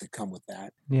difficulties that come with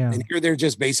that. Yeah. And here they're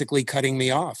just basically cutting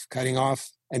off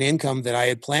an income that I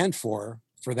had planned for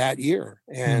that year.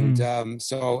 And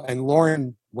and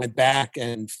Lauren went back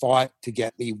and fought to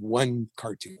get me one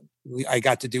cartoon. I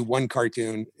got to do one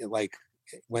cartoon like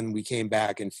when we came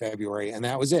back in February, and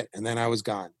that was it. And then I was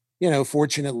gone.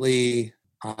 Fortunately,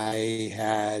 I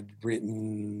had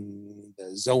written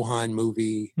the Zohan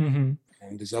movie, and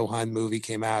the Zohan movie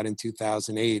came out in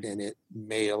 2008, and it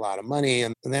made a lot of money.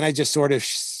 And then I just sort of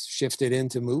shifted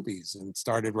into movies and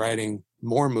started writing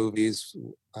more movies,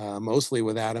 mostly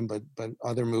with Adam, but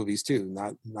other movies too.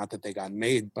 Not that they got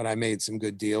made, but I made some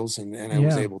good deals, and I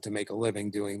was able to make a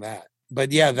living doing that.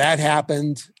 But yeah, that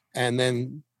happened. And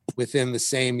then within the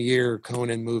same year,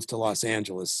 Conan moved to Los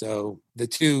Angeles. So the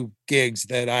two gigs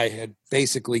that I had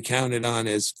basically counted on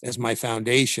as my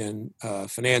foundation,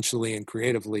 financially and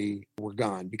creatively, were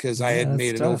gone because I had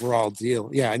made an overall deal.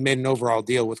 Yeah, I made an overall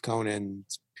deal with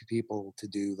Conan's people to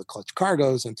do the Clutch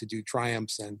Cargos and to do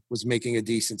Triumphs, and was making a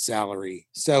decent salary.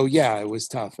 So yeah, it was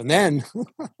tough. And then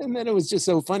it was just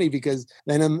so funny because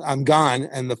then I'm gone,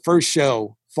 and the first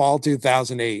show, fall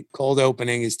 2008, cold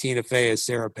opening, is Tina Fey as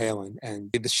Sarah Palin. And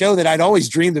the show that I'd always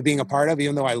dreamed of being a part of,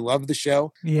 even though I loved the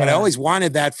show, but I always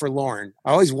wanted that for Lauren.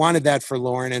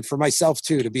 And for myself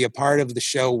too, to be a part of the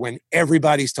show when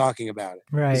everybody's talking about it.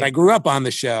 Right. Because I grew up on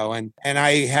the show, and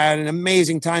I had an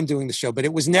amazing time doing the show, but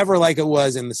it was never like it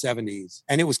was in the 70s.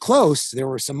 And it was close. There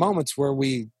were some moments where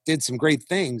we did some great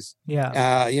things.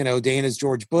 Yeah. Dana's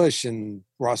George Bush and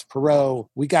Ross Perot.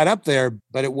 We got up there,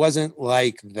 but it wasn't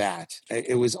like that.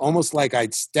 It was almost like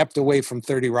I'd stepped away from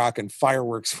 30 Rock and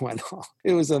fireworks went off.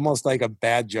 It was almost like a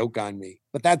bad joke on me.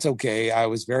 But that's okay. I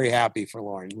was very happy for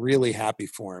Lauren, really happy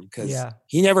for him, because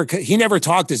he never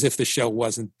talked as if the show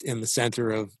wasn't in the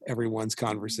center of everyone's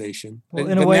conversation. Well,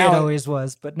 in a way, it always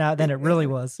was, but then it really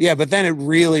was. Yeah, but then it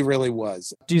really, really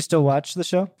was. Do you still watch the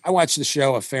show? I watch the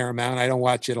show a fair amount. I don't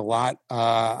watch it a lot.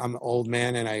 I'm an old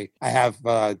man, and I have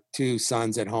two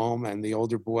sons at home, and the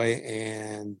older boy,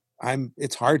 and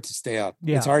it's hard to stay up.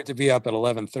 Yeah. It's hard to be up at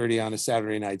 11:30 on a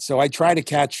Saturday night. So I try to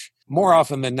catch, more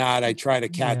often than not, I try to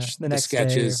catch the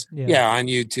sketches on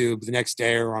YouTube the next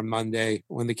day or on Monday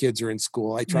when the kids are in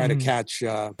school. I try to catch,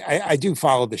 I do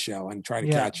follow the show and try to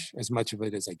catch as much of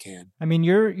it as I can. I mean,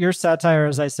 your satire,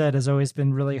 as I said, has always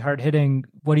been really hard hitting.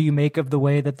 What do you make of the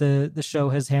way that the show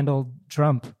has handled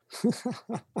Trump?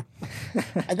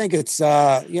 I think it's,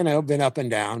 been up and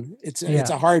down. It's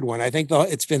a hard one. I think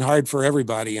it's been hard for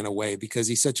everybody in a way because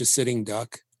he's such a sitting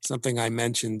duck. Something I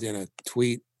mentioned in a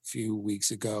tweet few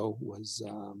weeks ago was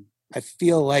I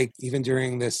feel like even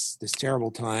during this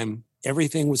terrible time,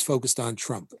 everything was focused on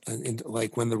Trump. And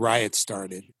like when the riots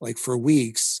started, like for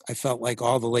weeks, I felt like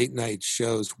all the late night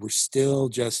shows were still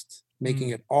just making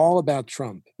it all about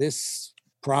Trump. This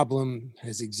problem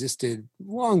has existed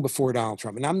long before Donald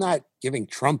Trump. And I'm not giving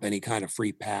Trump any kind of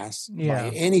free pass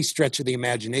by any stretch of the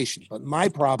imagination. But my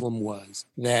problem was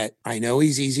that I know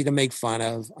he's easy to make fun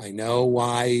of. I know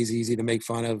why he's easy to make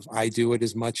fun of. I do it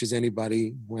as much as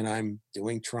anybody when I'm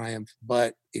doing Triumph.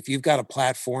 But if you've got a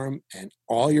platform and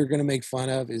all you're going to make fun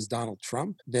of is Donald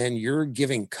Trump, then you're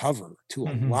giving cover to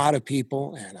a lot of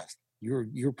people, and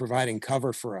you're providing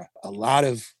cover for a lot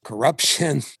of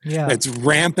corruption that's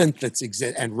rampant,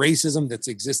 and racism that's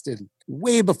existed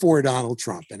way before Donald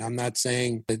Trump. And I'm not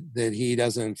saying that he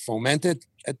doesn't foment it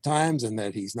at times and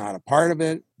that he's not a part of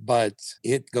it, but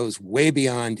it goes way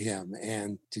beyond him.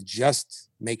 And to just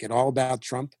make it all about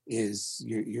Trump is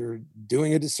you're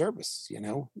doing a disservice.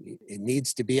 It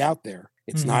needs to be out there.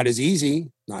 It's not as easy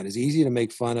to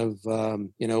make fun of,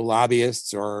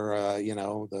 lobbyists or,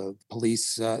 the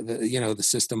police, the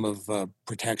system of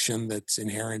protection that's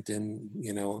inherent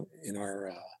in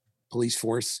our police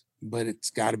force. it's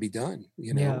got to be done,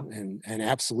 and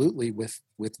absolutely with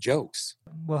jokes.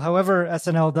 Well, however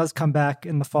SNL does come back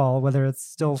in the fall, whether it's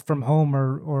still from home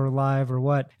or live or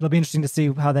what, it'll be interesting to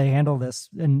see how they handle this.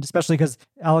 And especially because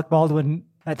Alec Baldwin,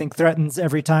 I think, threatens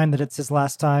every time that it's his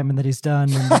last time and that he's done.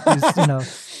 And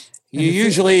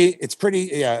he's, it's pretty,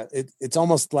 it's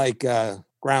almost like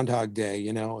Groundhog Day,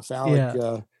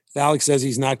 if Alec says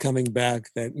he's not coming back,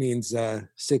 that means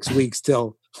 6 weeks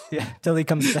till he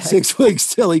comes back. 6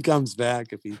 weeks till he comes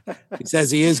back. If he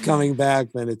says he is coming back,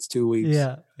 then it's 2 weeks.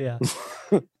 Yeah.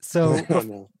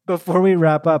 So before we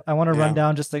wrap up, I want to run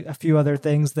down just a few other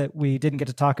things that we didn't get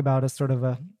to talk about as sort of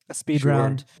a speed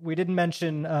round. We didn't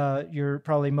mention your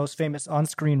probably most famous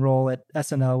on-screen role at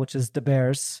SNL, which is the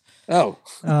Bears. Oh.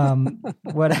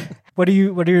 What do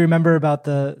you remember about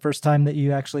the first time that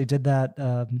you actually did that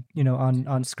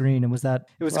on screen? And it was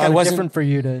kind of different for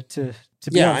you to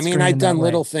be on screen? I'd done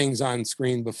little things on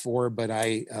screen before, but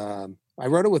I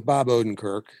wrote it with Bob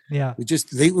Odenkirk. Yeah.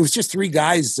 It was just three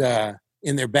guys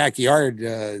in their backyard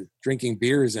drinking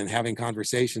beers and having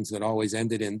conversations that always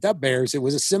ended in "the Bears." It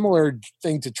was a similar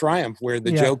thing to Triumph, where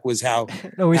the joke was how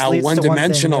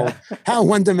one-dimensional how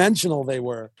one-dimensional they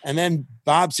were. And then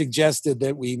Bob suggested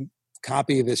that we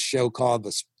copy this show called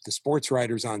the Sports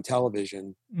Writers on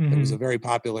Television. Mm-hmm. It was a very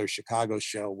popular Chicago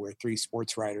show where three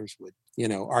sports writers would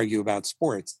argue about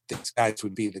sports. These guys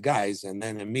would be the guys, and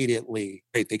then immediately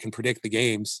they can predict the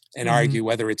games and argue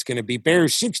whether it's going to be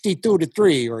Bears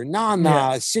 62-3 or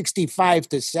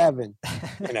 65-7,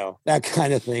 that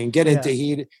kind of thing. Get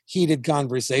into heated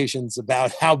conversations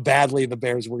about how badly the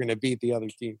Bears were going to beat the other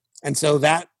team. And so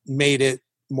that made it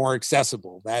more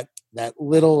accessible. That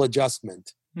little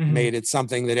adjustment made it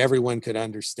something that everyone could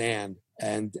understand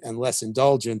and less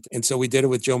indulgent. And so we did it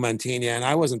with Joe Mantegna, and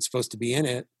I wasn't supposed to be in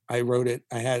it. I wrote it.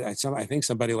 I think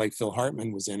somebody like Phil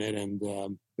Hartman was in it,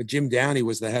 but Jim Downey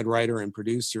was the head writer and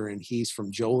producer, and he's from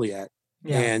Joliet,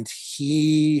 and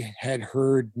he had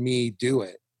heard me do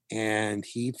it, and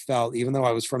he felt, even though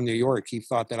I was from New York, he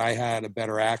thought that I had a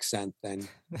better accent than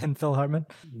Phil Hartman.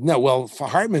 No, well, for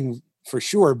Hartman for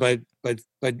sure, but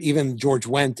even George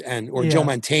Wendt Joe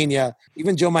Mantegna,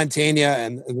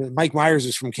 and Mike Myers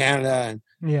was from Canada,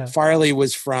 and Farley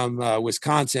was from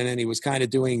Wisconsin, and he was kind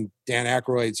of doing Dan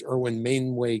Aykroyd's Erwin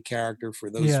Mainway character for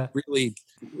those really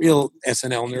real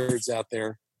SNL nerds out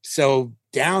there. So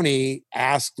Downey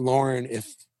asked Lorne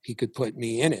if he could put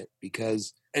me in it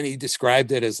and he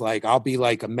described it as like, I'll be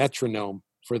like a metronome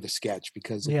for the sketch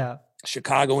because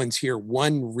Chicagoans hear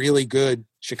one really good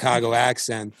Chicago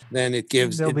accent, then it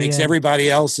makes everybody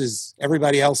else's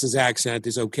accent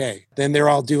is okay. Then they're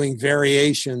all doing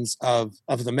variations of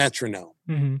the metronome,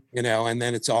 and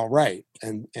then it's all right.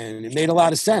 And it made a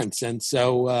lot of sense. And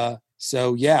so I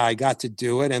got to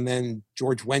do it. And then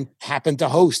George Wendt happened to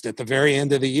host at the very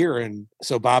end of the year. And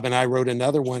so Bob and I wrote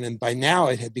another one. And by now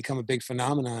it had become a big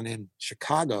phenomenon in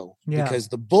Chicago because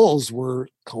the Bulls were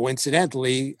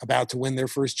coincidentally about to win their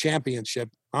first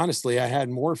championship. Honestly, I had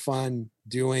more fun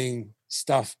doing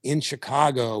stuff in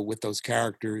Chicago with those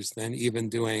characters than even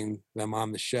doing them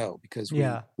on the show because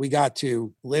we got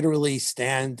to literally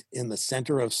stand in the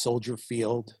center of Soldier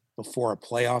Field before a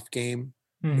playoff game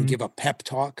and give a pep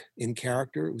talk in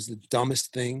character. It was the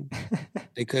dumbest thing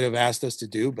they could have asked us to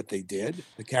do, but they did.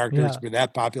 The characters were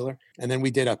that popular. And then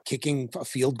we did a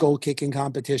field goal kicking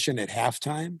competition at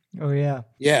halftime. Oh, yeah.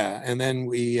 Yeah. And then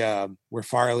where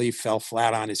Farley fell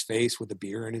flat on his face with a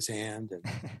beer in his hand.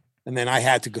 And then I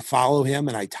had to follow him,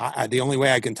 and the only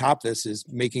way I can top this is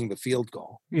making the field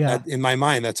goal. Yeah. In my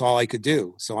mind, that's all I could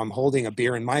do. So I'm holding a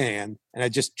beer in my hand, and I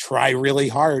just try really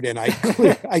hard, and I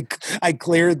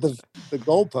cleared the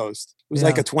goalpost. It was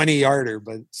like a 20-yarder,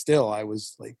 but still, I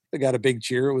got a big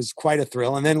cheer. It was quite a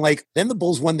thrill. And then the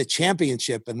Bulls won the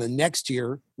championship, and the next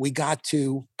year we got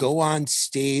to go on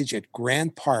stage at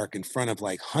Grant Park in front of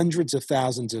hundreds of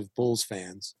thousands of Bulls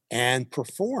fans and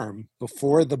perform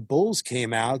before the Bulls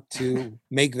came out to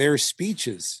make their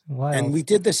speeches. Wow. And we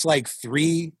did this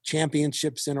 3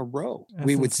 championships in a row.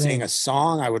 We would sing a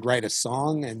song. I would write a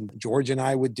song, and George and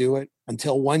I would do it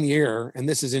until one year. And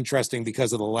this is interesting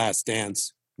because of The Last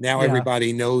Dance. Now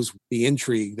everybody knows the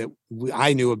intrigue that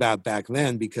I knew about back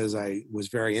then because I was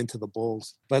very into the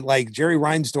Bulls. But Jerry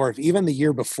Reinsdorf, even the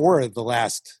year before the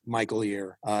last Michael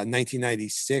year,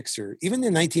 1996, or even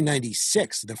in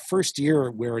 1996, the first year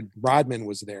where Rodman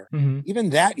was there, even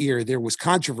that year there was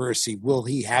controversy. Will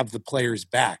he have the players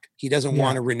back? He doesn't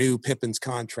want to renew Pippen's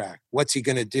contract. What's he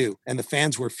going to do? And the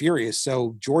fans were furious.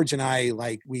 So George and I,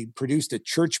 we produced a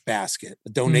church basket,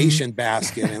 a donation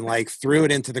basket, and threw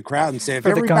it into the crowd and said, if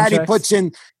everybody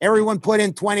everyone put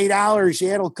in $20.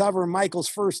 Yeah, it'll cover Michael's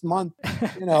first month.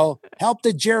 Help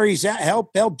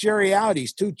Jerry out.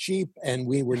 He's too cheap. And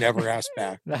we were never asked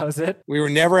back. That was it? We were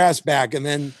never asked back. And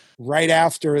then right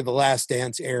after The Last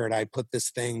Dance aired, I put this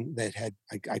thing that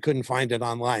I couldn't find it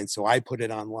online. So I put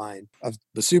it online of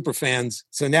the super fans.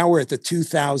 So now we're at the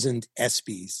 2000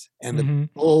 ESPYs, and the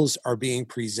Bulls are being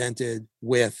presented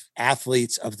with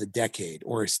athletes of the decade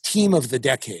or as team of the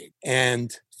decade.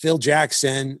 And Phil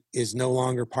Jackson is no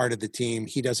longer part of the team.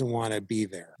 He doesn't want to be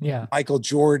there. Yeah. Michael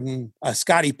Jordan,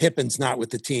 Scottie Pippen's not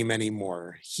with the team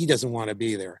anymore. He doesn't want to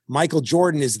be there. Michael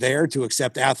Jordan is there to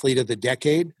accept Athlete of the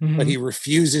Decade, but he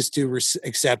refuses to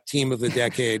accept Team of the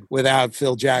Decade without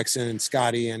Phil Jackson and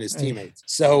Scottie and his teammates.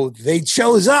 So they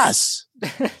chose us.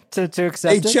 to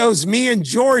accept it? They chose me and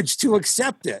George to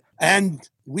accept it. And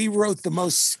we wrote the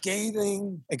most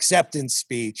scathing acceptance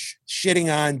speech,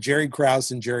 shitting on Jerry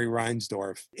Krause and Jerry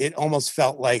Reinsdorf. It almost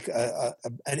felt like an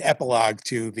epilogue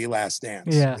to The Last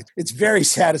Dance. Yeah. It's very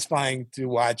satisfying to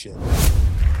watch it.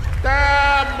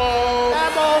 Doubles.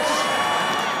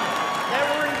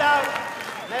 Never in doubt.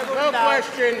 No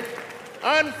question.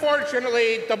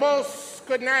 Unfortunately, the Bulls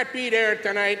could not be there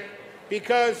tonight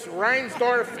because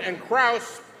Reinsdorf and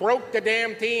Krause broke the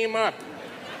damn team up.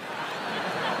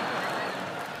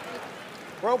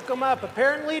 Broke them up.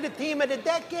 Apparently the team of the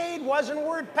decade wasn't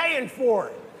worth paying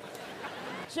for.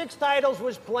 6 titles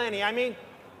was plenty. I mean,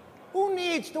 who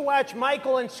needs to watch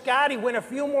Michael and Scottie win a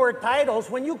few more titles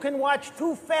when you can watch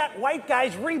 2 fat white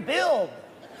guys rebuild?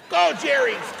 Go,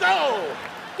 Jerry's, go!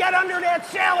 Get under that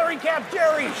salary cap,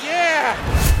 Jerry's!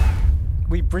 Yeah!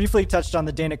 We briefly touched on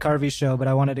the Dana Carvey show, but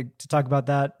I wanted to talk about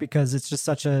that because it's just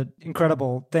such an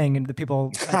incredible thing. And the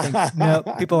people,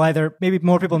 I think, maybe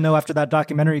more people know after that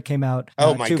documentary came out.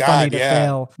 Oh my Too God, Funny to yeah.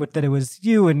 Fail, with that it was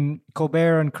you and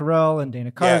Colbert and Carell and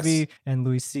Dana Carvey and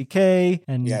Louis C.K.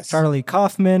 and Charlie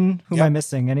Kaufman. Who am I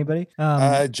missing? Anybody?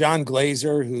 John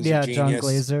Glazer, who's a genius, John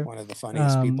Glazer. one of the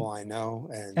funniest people I know.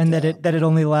 And that it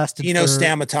only lasted Dino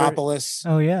Stamatopoulos.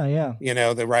 Oh,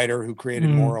 yeah. The writer who created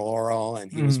Moral Oral, and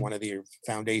he was one of the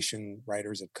foundation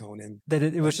writers of Conan. That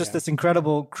it was just this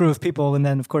incredible crew of people, and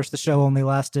then of course the show only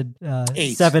lasted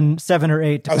 8. 7 or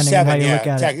 8, depending on how you look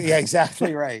at it. Yeah,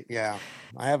 exactly right. Yeah,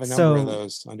 I have a number of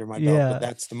those under my belt, but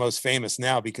that's the most famous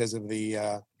now because of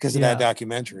that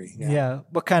documentary. Yeah.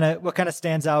 What kind of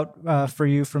stands out for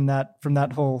you from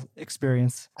that whole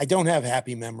experience? I don't have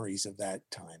happy memories of that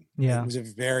time. Yeah, it was a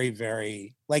very,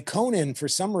 very like Conan. For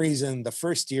some reason, the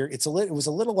first year it was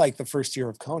a little like the first year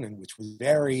of Conan, which was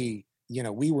very.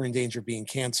 We were in danger of being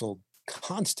canceled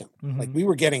constantly. Like we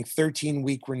were getting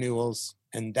 13-week renewals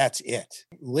and that's it,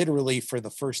 literally for the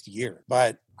first year.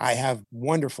 But I have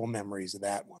wonderful memories of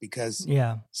that one because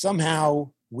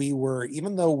somehow we were,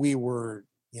 even though we were,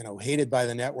 hated by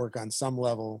the network on some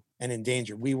level and in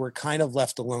danger, we were kind of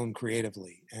left alone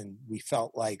creatively. And we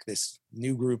felt like this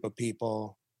new group of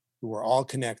people who were all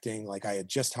connecting. Like I had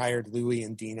just hired Louis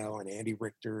and Dino and Andy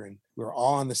Richter, and we were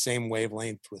all on the same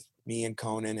wavelength with me and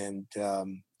Conan, and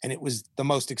it was the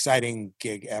most exciting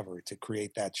gig ever to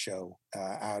create that show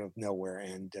out of nowhere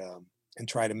and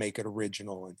try to make it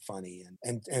original and funny.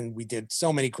 And we did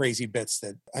so many crazy bits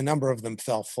that a number of them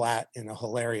fell flat in a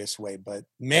hilarious way, but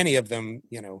many of them,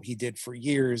 he did for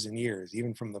years and years,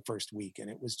 even from the first week. And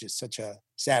it was just such a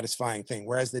satisfying thing.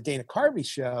 Whereas the Dana Carvey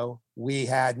show, we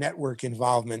had network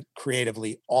involvement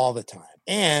creatively all the time.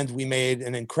 And we made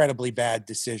an incredibly bad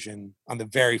decision on the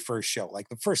very first show. Like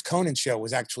the first Conan show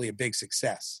was actually a big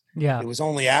success. Yeah. It was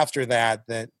only after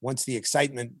that once the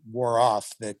excitement wore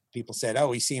off that people said,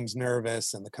 oh, he seems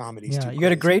nervous and the comedy's too crazy. You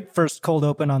had a great first cold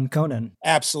open on Conan.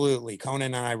 Absolutely.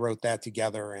 Conan and I wrote that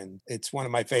together, and it's one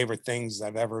of my favorite things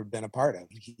I've ever been a part of.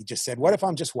 He just said, what if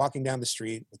I'm just walking down the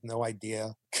street with no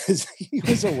idea? Because he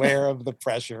was aware of the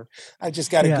pressure. I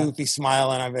just got a goofy smile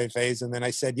on my face. And then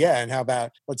I said, and how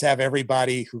about let's have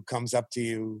everybody who comes up to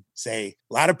you say,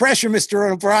 a lot of pressure, Mr.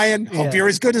 O'Brien. Hope you're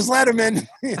as good as Letterman.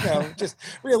 Just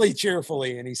really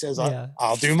cheerfully. And he says,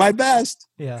 I'll do my best.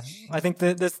 Yeah. I think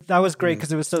that was great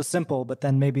because it was so simple. But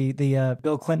then maybe the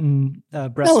Bill Clinton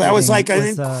breastfeeding. No, that was like an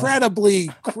incredibly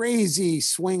crazy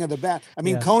swing of the bat. I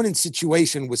mean, Conan's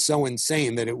situation was so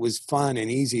insane that it was fun and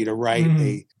easy to write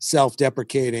a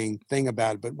self-deprecating thing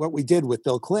about it. But what we did with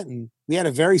Bill Clinton, we had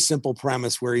a very simple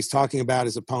premise where he's talking about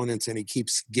his opponents and he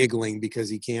keeps giggling because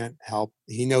he can't help.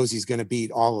 He knows he's going to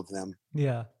beat all of them.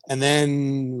 Yeah. And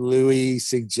then Louis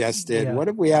suggested, what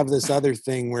if we have this other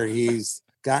thing where he's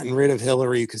gotten rid of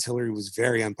Hillary because Hillary was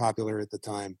very unpopular at the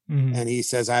time. Mhm. And he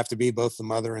says, I have to be both the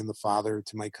mother and the father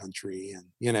to my country. And,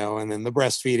 and then the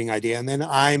breastfeeding idea. And then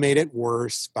I made it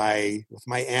worse with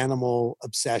my animal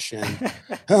obsession.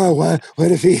 Oh, what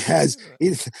if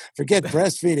forget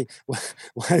breastfeeding.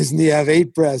 Why doesn't he have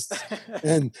 8 breasts?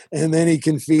 And then he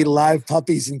can feed live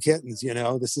puppies and kittens.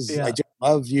 I just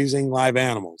love using live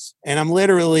animals. And I'm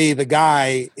literally the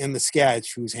guy in the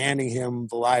sketch who's handing him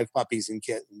the live puppies and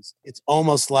kittens. It's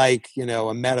almost like,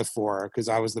 a metaphor, because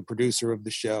I was the producer of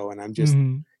the show and I'm just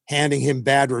handing him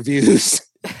bad reviews.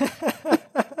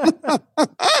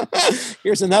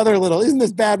 Here's another isn't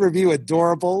this bad review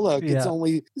adorable? Look,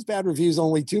 this bad review is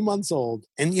only 2 months old.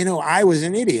 And, I was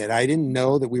an idiot. I didn't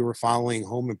know that we were following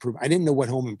Home Improvement. I didn't know what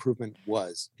Home Improvement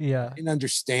was. Yeah. I didn't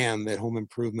understand that Home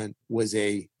Improvement was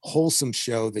a wholesome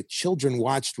show that children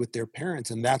watched with their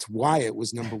parents. And that's why it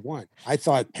was number 1. I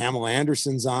thought Pamela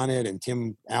Anderson's on it and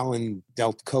Tim Allen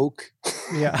dealt coke.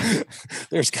 Yeah.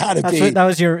 There's gotta be. That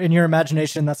was in your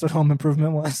imagination. That's what Home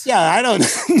Improvement was. Yeah. I don't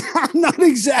not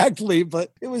exactly,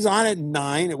 but it was on at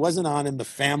 9. It wasn't on in the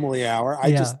family hour.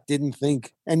 I just didn't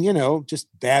think, and just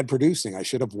bad producing. I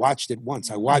should have watched it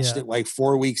once. I watched it like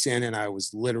 4 weeks in and I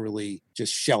was literally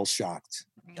just shell shocked.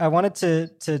 I wanted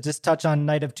to just touch on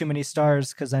Night of Too Many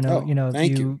Stars because I know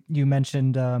you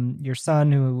mentioned your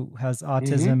son who has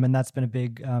autism, and that's been a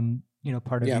big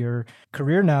part of your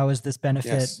career now is this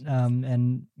benefit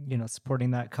and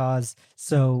supporting that cause.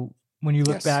 So when you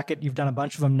look back at, you've done a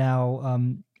bunch of them now.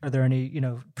 Are there any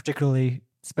particularly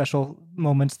special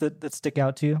moments that stick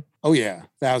out to you? Oh yeah,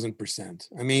 1,000%.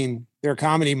 I mean, there are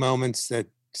comedy moments that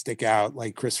stick out,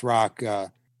 like Chris Rock.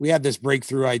 We had this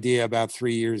breakthrough idea about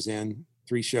 3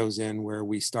 shows in, where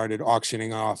we started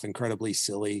auctioning off incredibly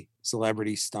silly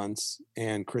celebrity stunts.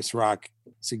 And Chris Rock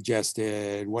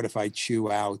suggested, what if I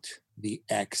chew out the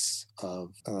ex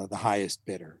of the highest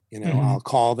bidder? I'll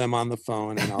call them on the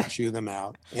phone and I'll chew them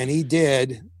out. And he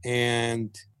did.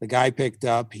 And the guy picked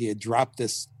up, he had dropped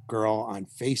this girl on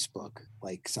Facebook,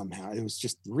 like somehow. It was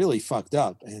just really fucked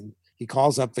up. And he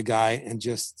calls up the guy and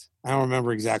I don't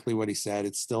remember exactly what he said.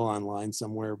 It's still online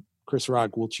somewhere. Chris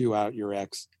Rock will chew out your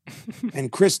ex.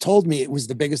 And Chris told me it was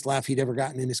the biggest laugh he'd ever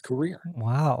gotten in his career.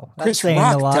 Wow. Chris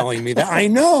Rock telling me that. I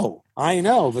know,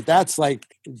 but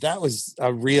that was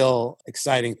a real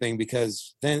exciting thing,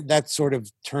 because then that sort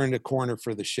of turned a corner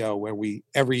for the show, where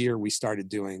every year we started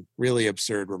doing really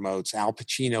absurd remotes. Al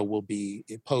Pacino will be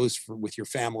posed with your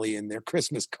family in their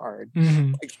Christmas card.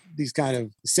 Like these kind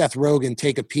of Seth Rogen,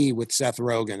 take a pee with Seth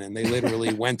Rogen. And they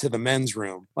literally went to the men's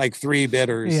room, like 3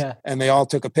 bidders, and they all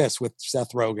took a piss with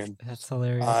Seth Rogen. That's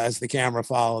hilarious. As the camera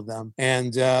followed them.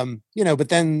 And, but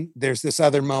then there's this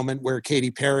other moment where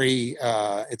Katy Perry,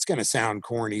 it's going to sound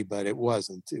corny, but it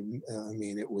wasn't.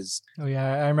 It was. Oh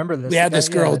yeah, I remember this. We had this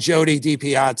girl, Jodi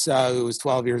DiPiazza, who was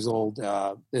 12 years old,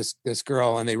 this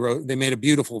girl, and they made a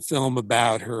beautiful film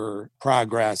about her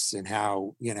progress and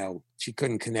how, she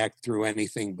couldn't connect through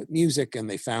anything but music, and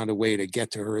they found a way to get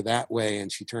to her that way.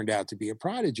 And she turned out to be a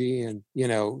prodigy, and,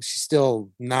 she's still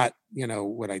not,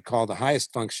 what I'd call the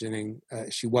highest functioning.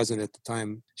 She wasn't at the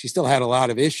time. She still had a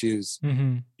lot of issues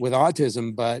with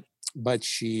autism, but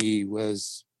she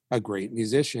was a great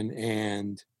musician,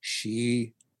 and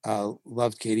she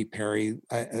loved Katy Perry.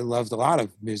 I loved a lot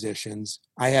of musicians.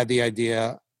 I had the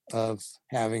idea of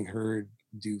having her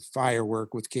do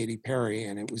firework with Katy Perry,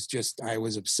 and it was I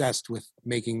was obsessed with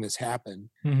making this happen.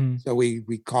 So we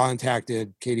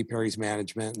contacted Katy Perry's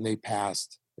management, and they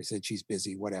passed. They said she's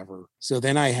busy, whatever. So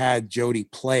then I had Jodi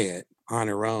play it on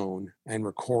her own and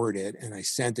record it, and I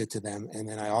sent it to them. And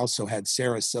then I also had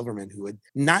Sarah Silverman, who had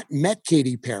not met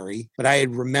Katy Perry, but I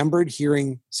had remembered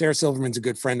hearing. Sarah Silverman's a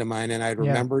good friend of mine, and I had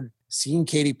remembered seeing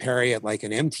Katy Perry at like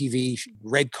an MTV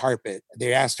red carpet.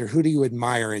 They asked her, who do you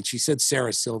admire? And she said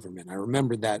Sarah Silverman. I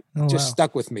remembered that.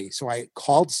 Stuck with me. So I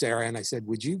called Sarah and I said,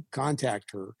 would you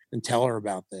contact her and tell her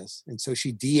about this? And so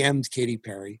she DM'd Katy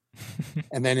Perry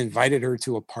and then invited her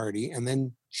to a party. And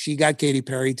then she got Katy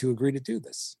Perry to agree to do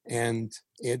this. And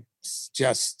it's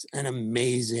just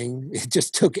it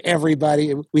just took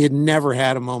everybody. We had never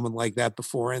had a moment like that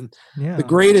before. And the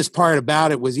greatest part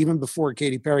about it was, even before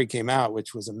Katy Perry came out,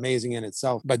 which was amazing in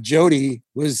itself, but Jodi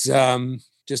was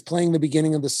just playing the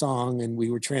beginning of the song, and we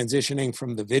were transitioning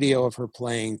from the video of her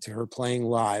playing to her playing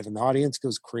live, and the audience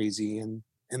goes crazy. And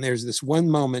there's this one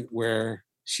moment where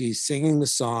she's singing the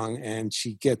song, and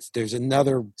there's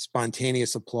another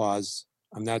spontaneous applause.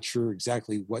 I'm not sure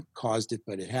exactly what caused it,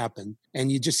 but it happened. And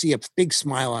you just see a big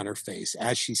smile on her face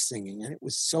as she's singing. And it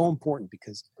was so important,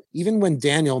 because even when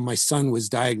Daniel, my son, was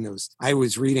diagnosed, I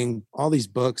was reading all these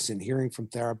books and hearing from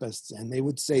therapists, and they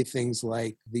would say things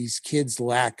like, these kids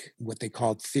lack what they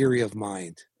called theory of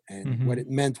mind. And what it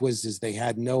meant is they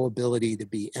had no ability to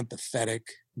be empathetic.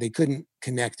 They couldn't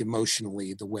connect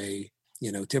emotionally the way,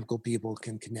 typical people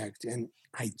can connect. And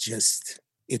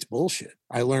it's bullshit.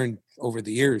 I learned over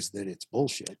the years that it's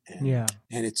bullshit. And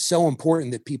it's so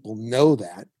important that people know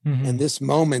that. And this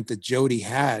moment that Jody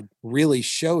had really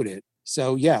showed it.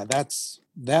 So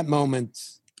that moment,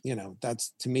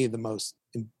 that's to me the most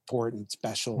important,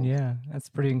 special. Yeah, that's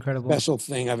pretty incredible. Special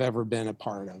thing I've ever been a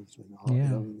part of.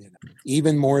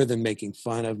 Even more than making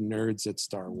fun of nerds at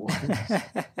Star Wars.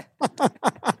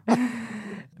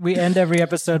 We end every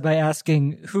episode by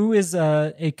asking, who is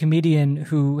a comedian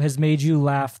who has made you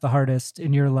laugh the hardest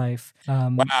in your life?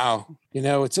 Wow.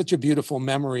 It's such a beautiful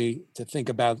memory to think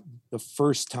about the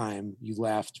first time you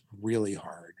laughed really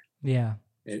hard. Yeah.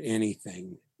 At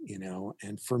anything,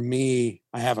 and for me,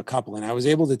 I have a couple, and I was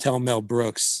able to tell Mel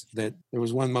Brooks that there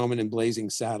was one moment in Blazing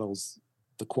Saddles,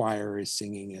 the choir is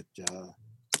singing it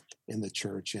in the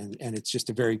church, and it's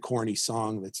just a very corny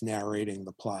song that's narrating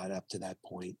the plot up to that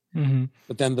point.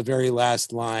 But then the very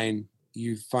last line,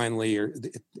 you finally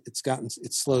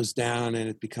it slows down and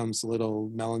it becomes a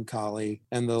little melancholy,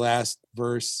 and the last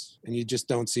verse, and you just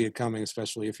don't see it coming,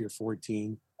 especially if you're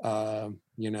 14.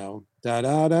 Da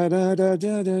da da da da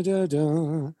da da da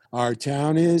da. Our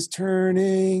town is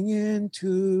turning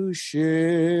into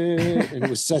shit. And it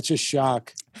was such a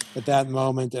shock at that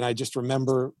moment. And I just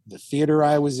remember the theater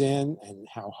I was in and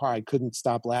how hard I couldn't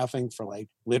stop laughing for like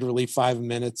literally 5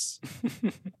 minutes.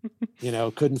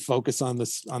 Couldn't focus on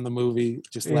the movie,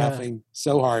 just laughing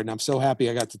so hard. And I'm so happy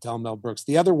I got to tell Mel Brooks.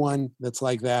 The other one that's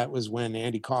like that was when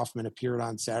Andy Kaufman appeared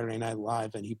on Saturday Night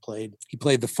Live, and he played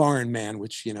the foreign man,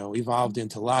 which, evolved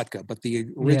into Latka. But the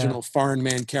original foreign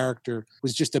man character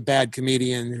was just a bad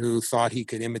comedian who thought he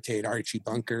could imitate Archie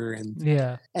Bunker. And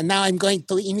now I'm going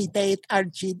to imitate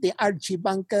the Archie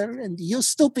Bunker, and you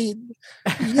stupid,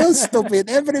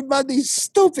 everybody's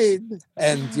stupid.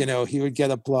 And, he would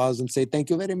get applause and say, thank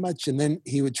you very much. And then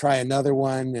he would try another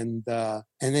one, and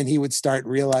then he would start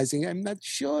realizing, I'm not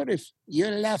sure if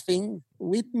you're laughing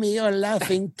with me or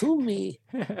laughing to me.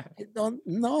 I don't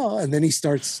know. And then he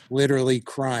starts literally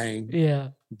crying. Yeah.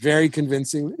 Very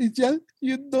convincing. It's just,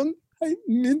 you don't, I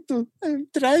mean to, I'm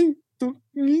trying to.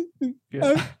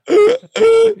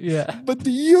 But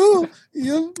you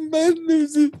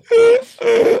madness,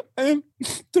 I'm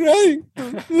trying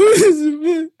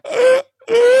to.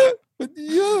 But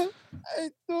I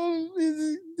don't.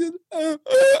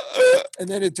 And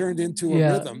then it turned into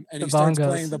a rhythm, and he starts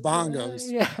playing the bongos.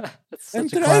 Yeah, that's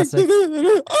such a classic.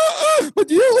 But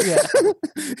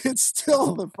it's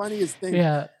still the funniest thing.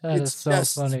 Yeah, it's so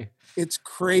funny. It's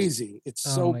crazy. It's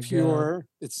so pure. God.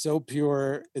 It's so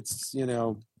pure. It's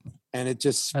and it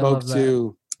just spoke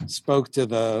to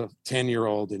the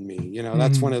 10-year-old in me.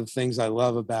 That's one of the things I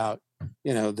love about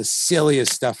the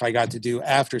silliest stuff I got to do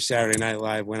after Saturday Night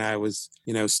Live when I was,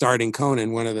 starting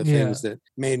Conan. One of the things that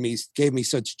gave me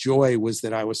such joy was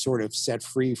that I was sort of set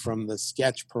free from the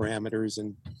sketch parameters,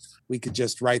 and we could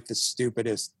just write the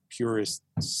stupidest, purest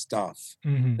stuff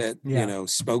that,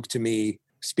 spoke to me,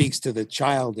 speaks to the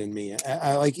child in me.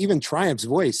 I like even Triumph's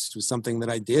voice was something that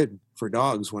I did for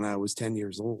dogs when I was 10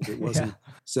 years old. It wasn't.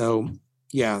 So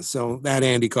that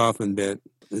Andy Kaufman bit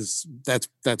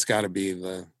that's got to be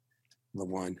the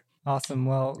one. Awesome.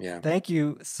 Well, thank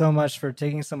you so much for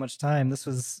taking so much time. This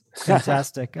was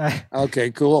fantastic.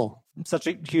 Okay, cool. I'm such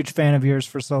a huge fan of yours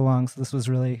for so long. So this was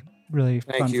really, really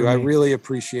fun. Thank you. I really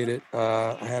appreciate it.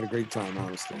 I had a great time,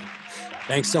 honestly.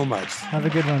 Thanks so much. Have a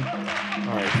good one.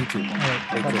 All right, you too. All right,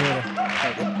 talk to you later.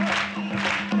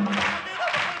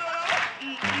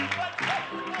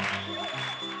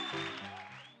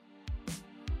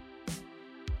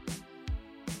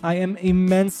 I am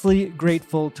immensely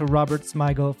grateful to Robert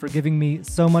Smigel for giving me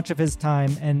so much of his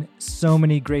time and so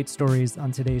many great stories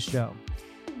on today's show.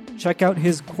 Check out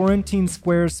his Quarantine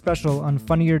Squares special on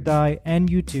Funny or Die and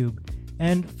YouTube,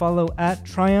 and follow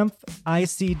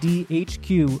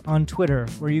 @TriumphICDHQ on Twitter,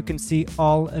 where you can see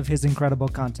all of his incredible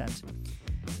content.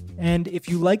 And if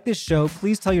you like this show,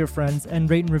 please tell your friends and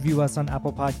rate and review us on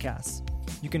Apple Podcasts.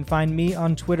 You can find me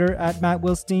on Twitter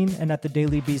 @MattWilstein and at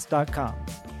thedailybeast.com.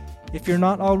 If you're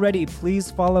not already, please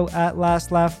follow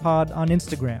 @LastLaughPod on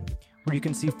Instagram, where you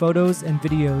can see photos and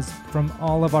videos from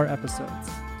all of our episodes.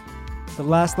 The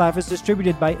Last Laugh is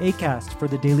distributed by Acast for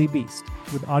The Daily Beast,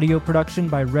 with audio production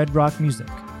by Red Rock Music.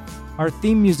 Our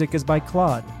theme music is by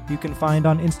Claude. You can find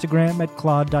on Instagram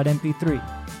 @claude.mp3.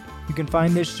 You can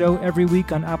find this show every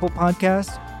week on Apple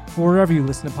Podcasts or wherever you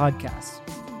listen to podcasts.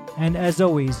 And as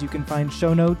always, you can find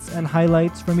show notes and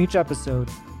highlights from each episode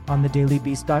on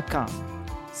thedailybeast.com.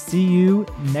 See you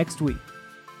next week.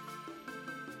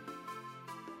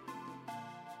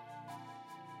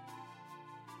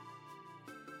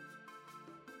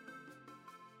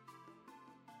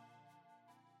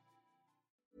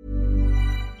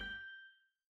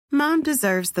 Mom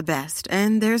deserves the best,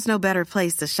 and there's no better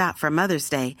place to shop for Mother's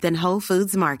Day than Whole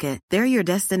Foods Market. They're your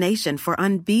destination for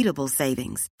unbeatable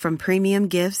savings, from premium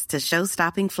gifts to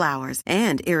show-stopping flowers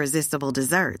and irresistible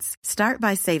desserts. Start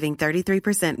by saving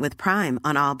 33% with Prime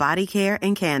on all body care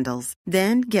and candles.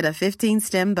 Then get a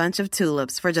 15-stem bunch of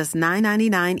tulips for just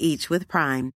 $9.99 each with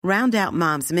Prime. Round out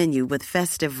Mom's menu with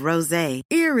festive rosé,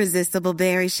 irresistible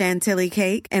berry chantilly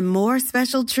cake, and more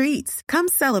special treats. Come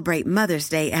celebrate Mother's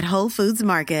Day at Whole Foods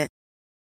Market.